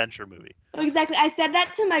campy adventure movie. Oh, exactly. I said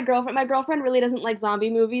that to my girlfriend. My girlfriend really doesn't like zombie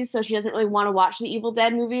movies, so she doesn't really want to watch the Evil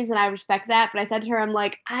Dead movies, and I respect that. But I said to her, I'm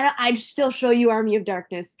like, I'd still show you Army of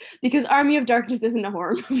Darkness because Army of Darkness isn't a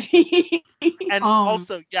horror movie. And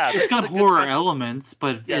also, it's got horror elements,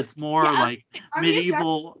 but it's more like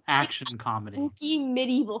medieval action comedy. Spooky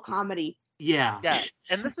medieval comedy. Yeah. Yeah,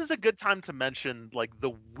 and this is a good time to mention like the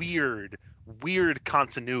weird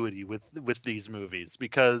continuity with these movies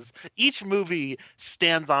because each movie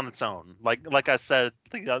stands on its own. Like I said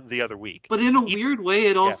the other week. But in a weird way,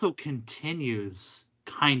 it also continues,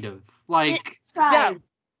 kind of. Like yeah.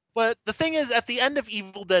 But the thing is, at the end of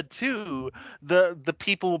Evil Dead 2, the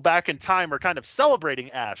people back in time are kind of celebrating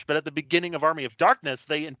Ash, but at the beginning of Army of Darkness,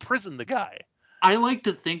 they imprison the guy. I like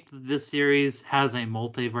to think that this series has a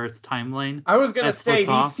multiverse timeline. I was gonna say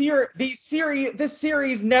this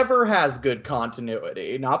series never has good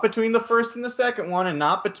continuity. Not between the first and the second one, and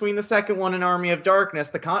not between the second one and Army of Darkness.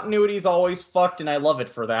 The continuity is always fucked, and I love it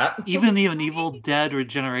for that. Even the Evil Dead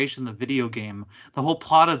Regeneration, the video game, the whole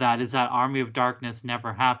plot of that is that Army of Darkness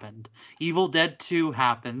never happened. Evil Dead 2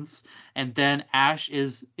 happens, and then Ash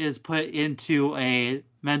is put into a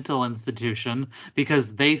mental institution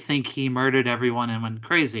because they think he murdered everyone and went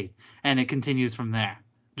crazy, and it continues from there.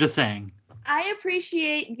 Just saying. I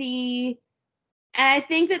appreciate and I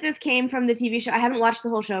think that this came from the TV show. I haven't watched the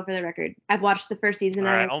whole show, for the record. I've watched the first season.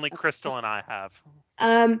 All right, only Crystal and I have.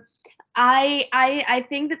 I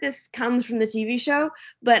think that this comes from the TV show,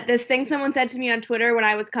 but this thing someone said to me on Twitter when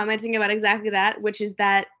I was commenting about exactly that, which is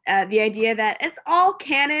that the idea that it's all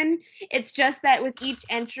canon. It's just that with each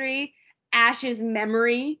entry, Ash's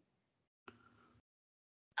memory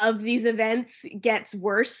of these events gets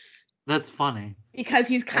worse. That's funny. Because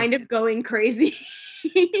he's kind of going crazy.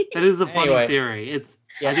 That is a funny theory.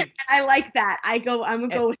 I like that. I'm gonna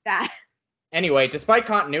go with that. Anyway, despite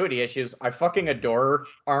continuity issues, I fucking adore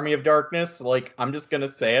Army of Darkness. Like, I'm just gonna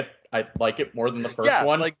say it. I like it more than the first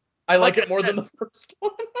one. I like it more than the first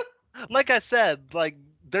one. Like I said, like,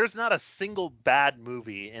 there's not a single bad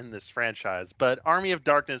movie in this franchise, but Army of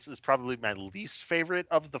Darkness is probably my least favorite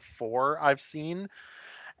of the 4 I've seen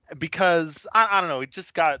because I don't know, it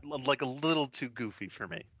just got like a little too goofy for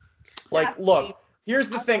me. Like, look, here's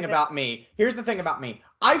the thing about me.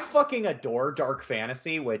 I fucking adore dark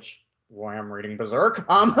fantasy, which why I'm reading Berserk.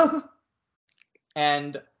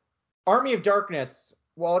 And Army of Darkness,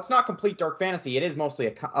 well, it's not complete dark fantasy. It is mostly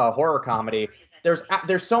a horror comedy. There's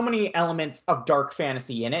so many elements of dark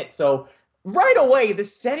fantasy in it. So right away, the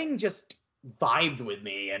setting just vibed with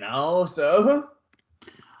me, you know? So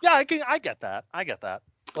yeah, I get that.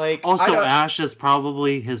 Like, also, Ash is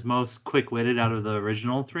probably his most quick-witted out of the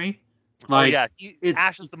original 3. Like,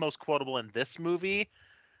 Ash is the most quotable in this movie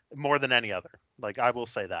more than any other. Like, I will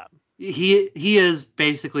say that. He is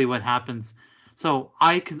basically what happens. So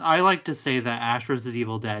I like to say that Ash vs.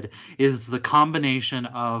 Evil Dead is the combination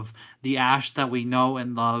of the Ash that we know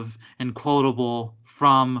and love and quotable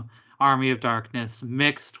from Army of Darkness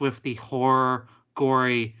mixed with the horror,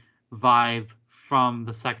 gory vibe from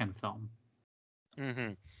the second film.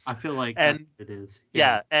 Mm-hmm. I feel like that's what it is.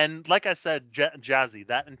 Yeah, and like I said, Jazzy,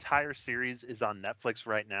 that entire series is on Netflix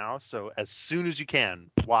right now. So as soon as you can,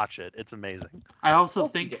 watch it. It's amazing. I also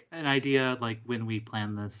think an idea, like when we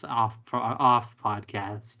plan this off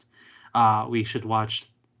podcast, we should watch.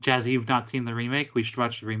 Jazzy, you've not seen the remake. We should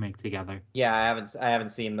watch the remake together. Yeah, I haven't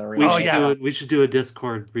seen the remake. We should do a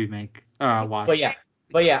Discord remake watch.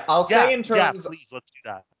 But yeah, I'll say in terms. Yeah, please, let's do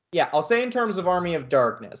that. Yeah, I'll say in terms of Army of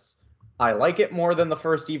Darkness, I like it more than the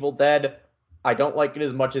first Evil Dead. I don't like it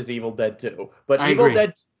as much as Evil Dead 2. But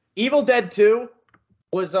Evil Dead 2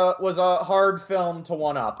 was a hard film to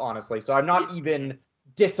one up, honestly. So I'm not even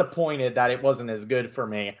disappointed that it wasn't as good for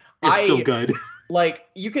me. It's still good. Like,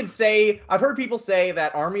 you could say, I've heard people say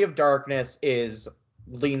that Army of Darkness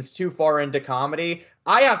leans too far into comedy.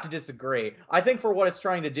 I have to disagree. I think for what it's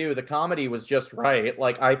trying to do, the comedy was just right.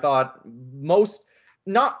 Like, I thought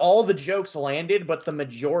not all the jokes landed, but the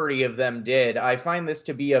majority of them did. I find this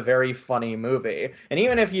to be a very funny movie. And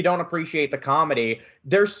even if you don't appreciate the comedy,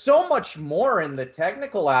 there's so much more in the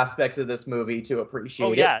technical aspects of this movie to appreciate.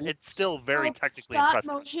 Oh, yeah, it's still very technically impressive.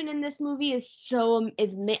 Stop motion in this movie is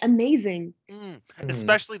amazing.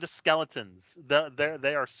 Especially the skeletons.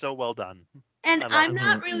 They are so well done. And I'm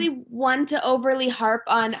not really one to overly harp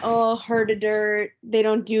on, Herdider, they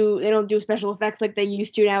don't do special effects like they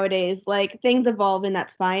used to nowadays. Like, things evolve and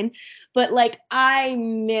that's fine. But like, I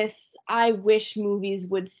wish movies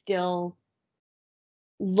would still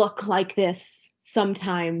look like this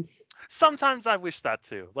sometimes. Sometimes I wish that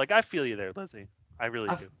too. Like, I feel you there, Lizzie. I really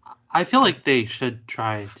do. I feel like they should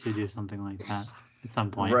try to do something like that at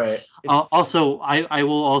some point. Right. Also, I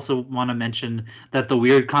will also want to mention that the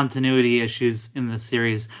weird continuity issues in the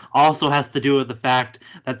series also has to do with the fact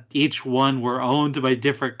that each one were owned by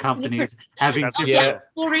different companies having different... Yeah.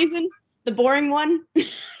 Full reason? The boring one?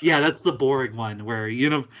 Yeah, that's the boring one where,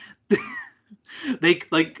 they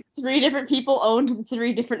like 3 different people owned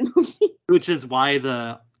 3 different movies. Which is why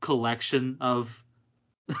the collection of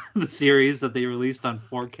the series that they released on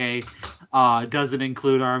 4K doesn't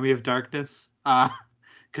include Army of Darkness.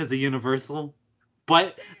 Because of Universal,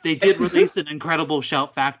 but they did release an incredible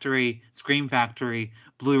Shout Factory, Scream Factory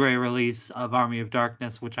Blu-ray release of Army of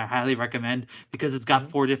Darkness, which I highly recommend because it's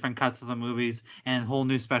got 4 different cuts of the movies and whole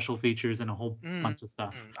new special features and a whole bunch of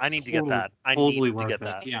stuff. I need to get that. I need to get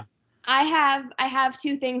that. Yeah. I have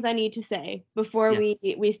two things I need to say before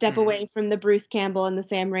Yes. we step away from the Bruce Campbell and the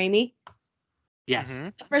Sam Raimi. Yes.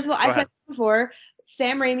 First of all, Go I said before,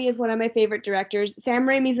 Sam Raimi is one of my favorite directors. Sam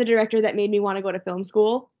Raimi's the director that made me want to go to film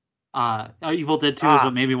school. Evil Dead 2 is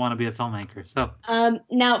what made me want to be a filmmaker. So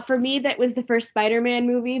now for me that was the first Spider-Man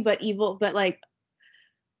movie, but like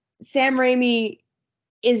Sam Raimi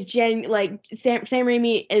is Sam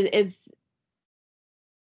Raimi is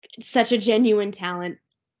such a genuine talent.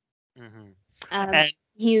 And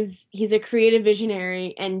he's a creative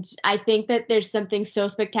visionary, and I think that there's something so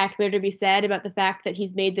spectacular to be said about the fact that he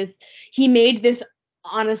made this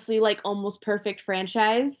honestly like almost perfect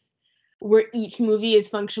franchise where each movie is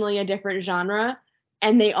functionally a different genre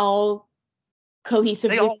and they all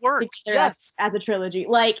cohesively work together as a trilogy.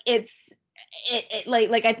 Like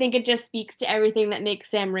like I think it just speaks to everything that makes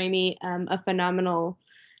Sam Raimi a phenomenal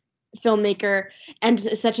filmmaker and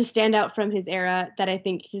such a standout from his era that I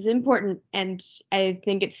think is important, and I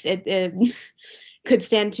think it could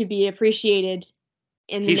stand to be appreciated.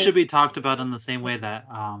 He should be talked about in the same way that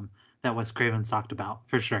that Wes Craven's talked about,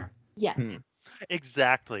 for sure. Yeah.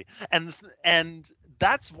 Exactly. And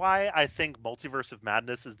that's why I think Multiverse of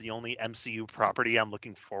Madness is the only MCU property I'm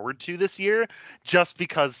looking forward to this year, just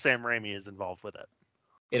because Sam Raimi is involved with it.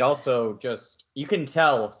 It also just, you can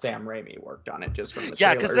tell Sam Raimi worked on it just from the trailers.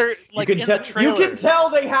 Yeah, because they're like you can tell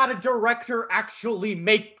they had a director actually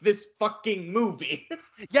make this fucking movie.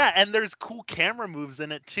 Yeah, and there's cool camera moves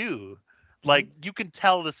in it too. Like you can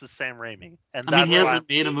tell this is Sam Raimi. And I mean, he hasn't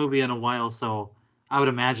made a movie in a while, so I would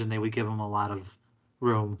imagine they would give him a lot of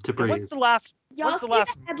room to breathe. What's the last? Y'all see the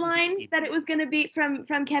headline that it was gonna be from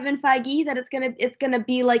Kevin Feige that it's gonna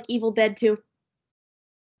be like Evil Dead 2.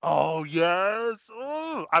 Oh yes.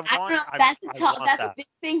 Oh, I don't know. That's a big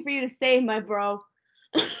thing for you to say, my bro.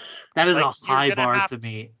 That is a high bar to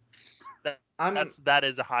meet. That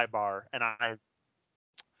is a high bar, and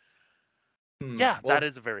that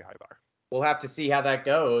is a very high bar. We'll have to see how that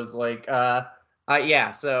goes. Like,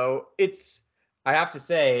 so it's, I have to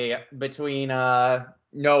say, between No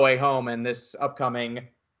Way Home and this upcoming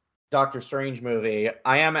Doctor Strange movie,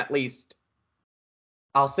 I am at least,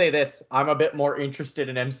 I'll say this, I'm a bit more interested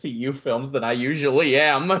in MCU films than I usually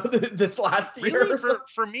am this last year. Really?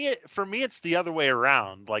 For me, it's the other way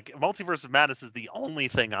around. Like, Multiverse of Madness is the only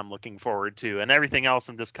thing I'm looking forward to, and everything else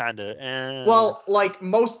I'm just kind of. Well, like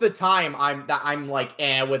most of the time, I'm like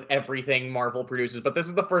with everything Marvel produces, but this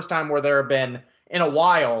is the first time where there have been in a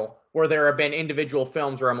while where there have been individual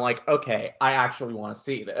films where I'm like, okay, I actually want to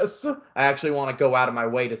see this. I actually want to go out of my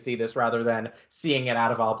way to see this rather than seeing it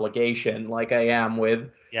out of obligation like I am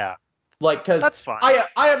with. Yeah. Like, because that's fine.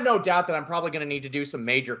 I have no doubt that I'm probably going to need to do some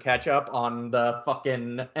major catch up on the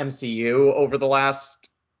fucking MCU over the last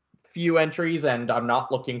few entries, and I'm not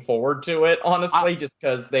looking forward to it, honestly, just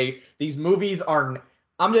because these movies are.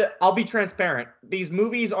 I'll be transparent. These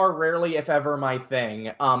movies are rarely, if ever, my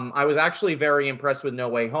thing. I was actually very impressed with No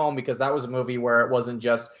Way Home because that was a movie where it wasn't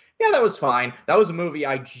just, that was fine. That was a movie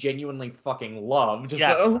I genuinely fucking loved.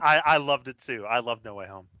 Yes, so. I loved it too. I love No Way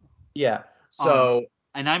Home. Yeah. So.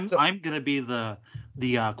 And I'm gonna be the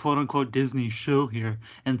quote unquote Disney shill here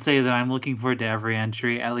and say that I'm looking forward to every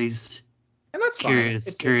entry, at least. And that's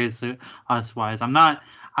curious us wise.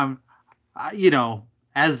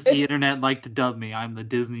 As the internet like to dub me, I'm the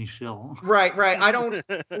Disney shill. Right. I don't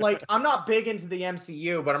I'm not big into the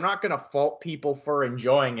MCU, but I'm not gonna fault people for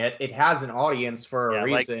enjoying it. It has an audience for a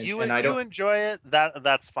reason. Like you enjoy it,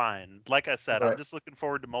 that's fine. Like I said, right. I'm just looking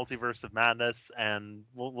forward to Multiverse of Madness, and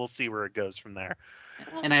we'll see where it goes from there.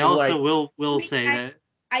 And I also will say that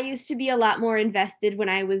I used to be a lot more invested when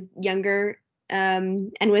I was younger.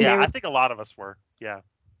 And when I think a lot of us were. Yeah.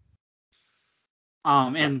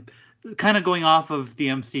 And kind of going off of the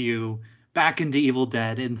MCU back into Evil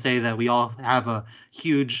Dead and say that we all have a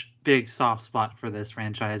huge big soft spot for this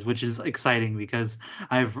franchise, which is exciting because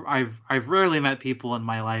I've rarely met people in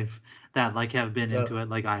my life that have been into it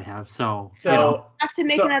like I have. So I have to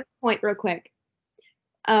make another point real quick.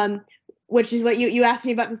 Which is what you asked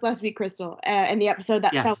me about this last week, Crystal, in the episode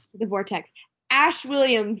that fell into the vortex. Ash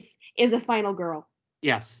Williams is a final girl.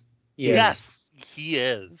 Yes. Yes, he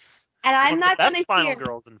is. And I'm not going to hear final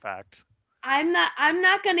girls, in fact. I'm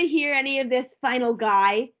not going to hear any of this final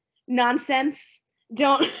guy nonsense.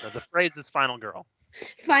 Don't. No, the phrase is final girl.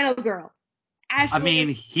 Final girl. Ash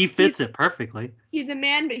Williams, he fits it perfectly. He's a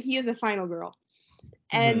man, but he is a final girl,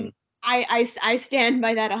 and I stand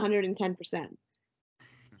by that 110%.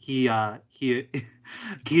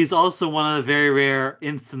 He's also one of the very rare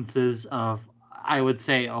instances of, I would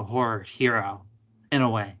say, a horror hero in a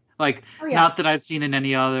way. Not that I've seen in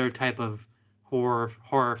any other type of horror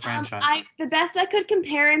franchise. The best I could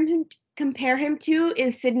compare him to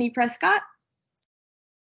is Sidney Prescott.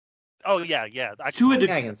 Oh yeah. To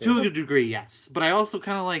a degree, yes. But I also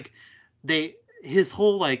kind of like his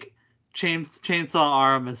whole like chainsaw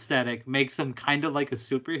arm aesthetic makes him kind of like a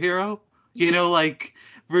superhero, you know, like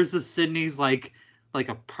versus Sidney's like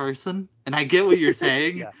a person. And I get what you're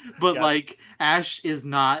saying, but like Ash is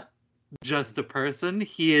not just a person.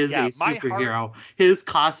 He is a superhero. His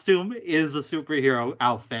costume is a superhero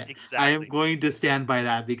outfit. Exactly. I am going to stand by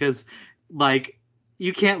that because like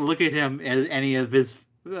you can't look at him as any of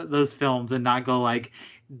those films and not go like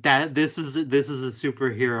that this is a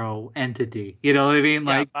superhero entity, you know what I mean?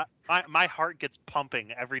 Like my heart gets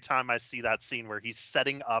pumping every time I see that scene where he's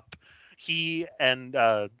setting up he's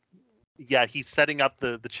setting up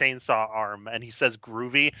the chainsaw arm and he says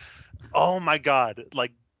groovy. Oh my god,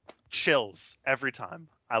 like chills every time.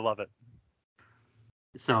 I love it.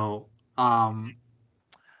 So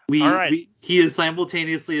he is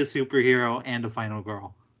simultaneously a superhero and a final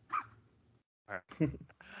girl.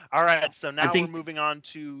 All right, so now we're moving on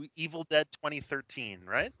to Evil Dead 2013,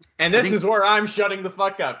 right? And this is where I'm shutting the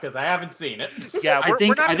fuck up because I haven't seen it. Yeah,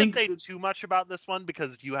 we're not going to say too much about this one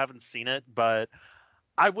because you haven't seen it, but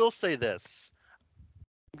I will say this.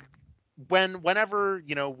 Whenever,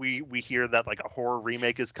 you know, we hear that like a horror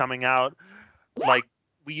remake is coming out, like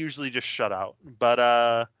we usually just shut out.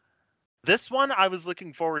 But this one I was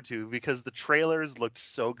looking forward to because the trailers looked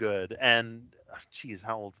so good. And geez,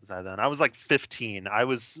 how old was I then? I was like 15. I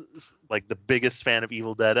was like the biggest fan of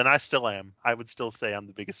Evil Dead, and I still am. I would still say I'm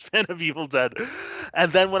the biggest fan of Evil Dead.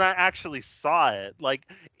 And then when I actually saw it, like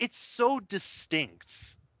it's so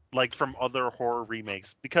distinct, like from other horror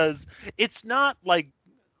remakes, because it's not like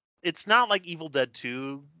Evil Dead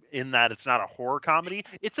 2 in that it's not a horror comedy.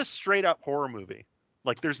 It's a straight up horror movie.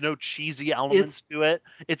 Like there's no cheesy elements to it.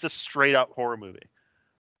 It's a straight up horror movie.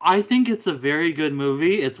 I think it's a very good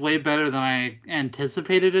movie. It's way better than I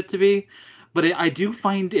anticipated it to be. But I do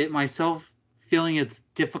find it myself feeling it's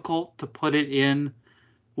difficult to put it in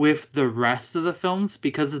with the rest of the films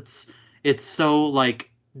because it's so like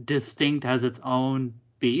distinct as its own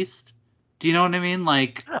beast. Do you know what I mean?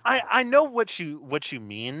 Like I know what you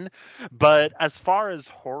mean, but as far as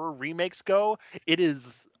horror remakes go,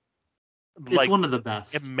 it's one of the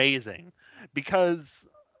best. Amazing. Because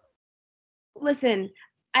listen,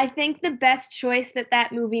 I think the best choice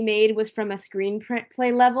that movie made was from a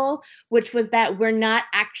screenplay level, which was that we're not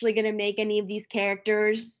actually going to make any of these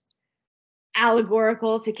characters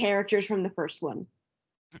allegorical to characters from the first one.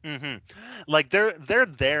 Mm-hmm. Like they're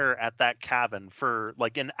there at that cabin for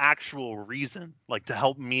like an actual reason, like to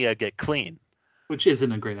help Mia get clean. Which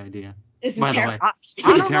isn't a great idea. It's by the way.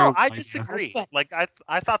 I don't know. I disagree. Like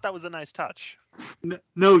I thought that was a nice touch.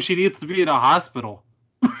 No, she needs to be in a hospital.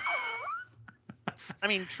 I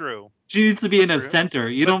mean, true. She needs to be in a center.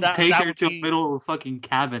 You don't take her to a middle of a fucking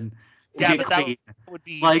cabin. Yeah, but that would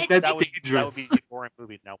be like that's That dangerous. would be a boring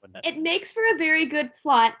movie now, wouldn't it? It makes for a very good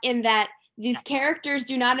plot in that these characters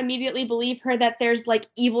do not immediately believe her that there's like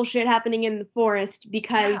evil shit happening in the forest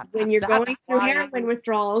because when you're going through heroin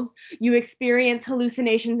withdrawals, you experience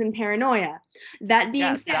hallucinations and paranoia. That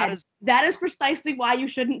being said, that is precisely why you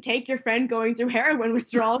shouldn't take your friend going through heroin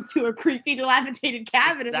withdrawals to a creepy, dilapidated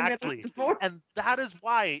cabin in the middle of the forest. And that is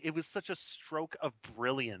why it was such a stroke of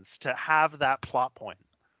brilliance to have that plot point.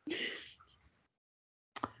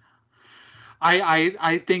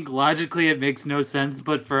 I think logically it makes no sense,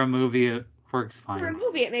 but for a movie it works fine. For a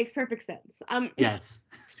movie it makes perfect sense. Yes.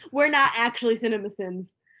 We're not actually CinemaSins.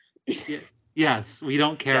 Yes, we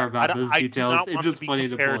don't care about those details. It's just funny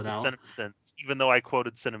to pull it out. CinemaSins, even though I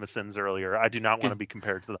quoted CinemaSins earlier, I do not want to be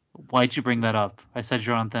compared to them. Why'd you bring that up? I said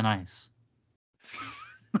you're on thin ice.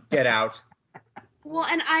 Get out. Well,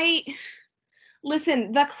 and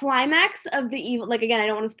listen, the climax of the Evil, like again, I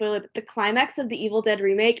don't want to spoil it, but the climax of the Evil Dead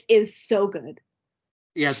remake is so good.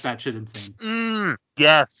 Yeah, it's batshit insane.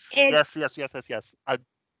 Yes.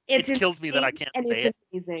 It kills me that I can't say it.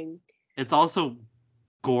 It's amazing. It's also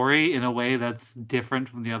gory in a way that's different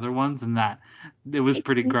from the other ones, and that it was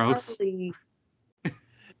pretty gross.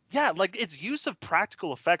 Yeah, like its use of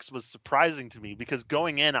practical effects was surprising to me because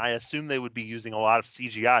going in, I assumed they would be using a lot of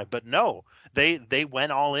CGI, but no, they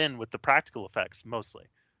went all in with the practical effects mostly.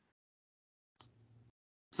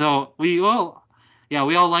 So we all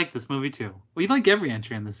like this movie too. We like every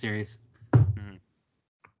entry in the series. Mm-hmm.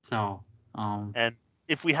 So, and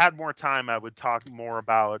if we had more time, I would talk more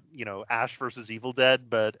about, you know, Ash versus Evil Dead,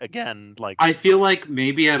 but again, like I feel like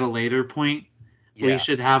maybe at a later point we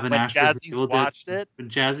should have an Ash versus Evil Dead.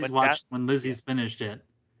 When Lizzie's finished it.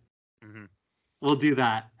 Mm-hmm. We'll do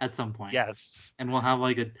that at some point. Yes. And we'll have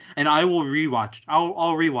and I will rewatch.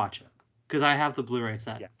 I'll rewatch it because I have the Blu-ray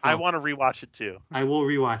set. Yeah, so I want to rewatch it too. I will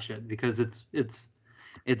rewatch it because it's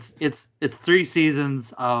 3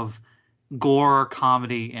 seasons of gore,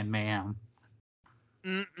 comedy, and mayhem.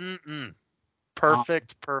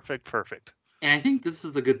 Perfect. And I think this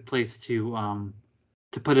is a good place to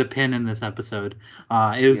put a pin in this episode.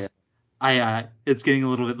 It's getting a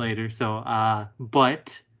little bit later, so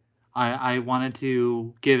but I wanted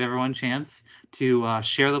to give everyone a chance to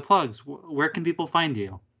share the plugs. Where can people find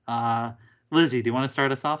you? Lizzie, do you want to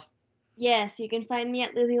start us off? Yes, you can find me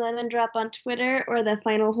at Lizzie Lemon Drop on Twitter or The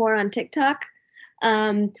Final Whore on TikTok,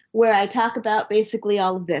 where I talk about basically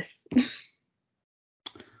all of this.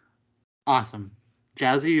 Awesome.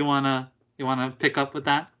 Jazzy, you wanna pick up with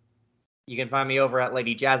that? You can find me over at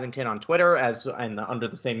Lady Jazzington on Twitter and under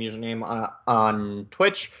the same username on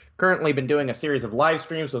Twitch. Currently been doing a series of live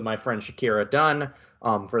streams with my friend Shakira Dunn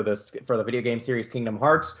for the video game series Kingdom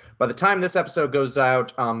Hearts. By the time this episode goes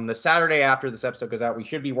out, the Saturday after this episode goes out, we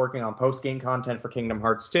should be working on post-game content for Kingdom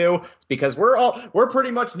Hearts 2. It's because we're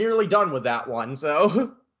pretty much nearly done with that one,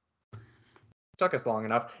 so took us long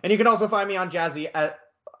enough. And you can also find me on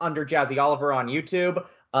under Jazzy Oliver on YouTube.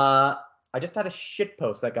 I just had a shit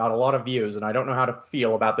post that got a lot of views, and I don't know how to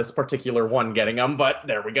feel about this particular one getting them, but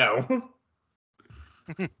there we go.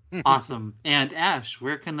 Awesome. And Ash,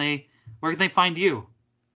 where can they find you?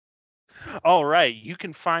 All right, you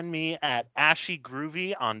can find me at Ashy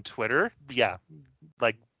Groovy on Twitter. Yeah,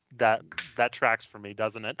 like that tracks for me,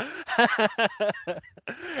 doesn't it?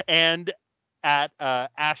 And at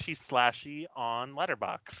Ashy Slashy on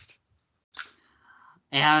Letterboxd.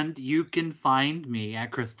 And you can find me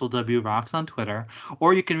at Crystal W Rocks on Twitter,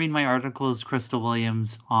 or you can read my articles, Crystal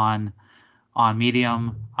Williams, on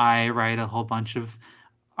Medium. I write a whole bunch of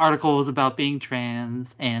articles about being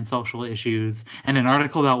trans and social issues, and an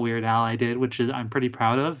article about Weird Al I did, which I'm pretty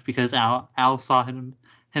proud of because Al saw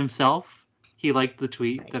himself. He liked the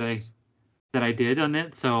tweet Nice. that I did on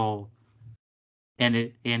it, so and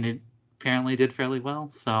it apparently did fairly well.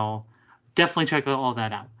 So definitely check all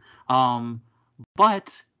that out.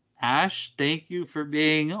 But Ash, thank you for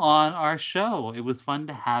being on our show. It was fun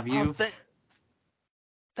to have you.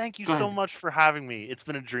 Thank you so much for having me. It's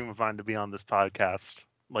been a dream of mine to be on this podcast,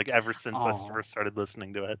 like ever since I first started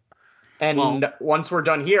listening to it. And once we're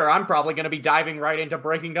done here, I'm probably going to be diving right into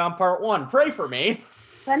Breaking Dawn Part 1. Pray for me.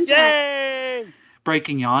 Yay!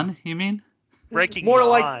 Breaking Yawn, you mean? Breaking more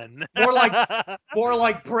Yawn. More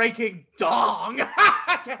like Breaking Dong.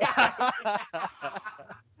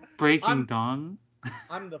 Breaking Dong.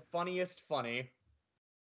 I'm the funniest funny.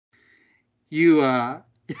 You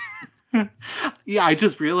yeah, I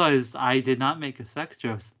just realized I did not make a sex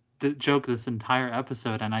joke this entire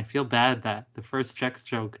episode, and I feel bad that the first sex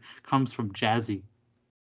joke comes from Jazzy.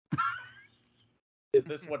 Is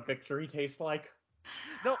this what victory tastes like?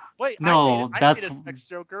 No, wait. No, that's I made a sex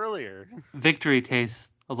joke earlier. Victory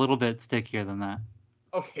tastes a little bit stickier than that.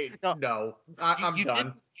 Okay, no. I'm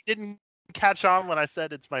done. You didn't catch on when I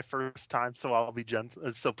said it's my first time, so I'll be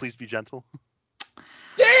gentle. So please be gentle.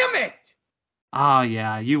 Damn it! Oh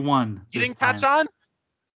yeah, you won. You didn't catch on?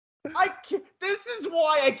 This is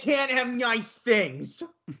why I can't have nice things.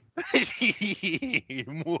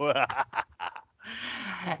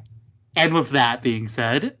 And with that being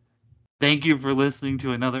said, thank you for listening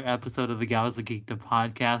to another episode of the Gals of Geekdom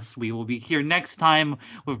podcast. We will be here next time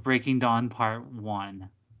with Breaking Dawn Part 1.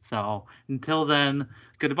 So until then,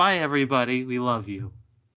 goodbye, everybody. We love you.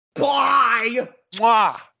 Bye!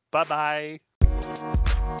 Mwah! Bye-bye.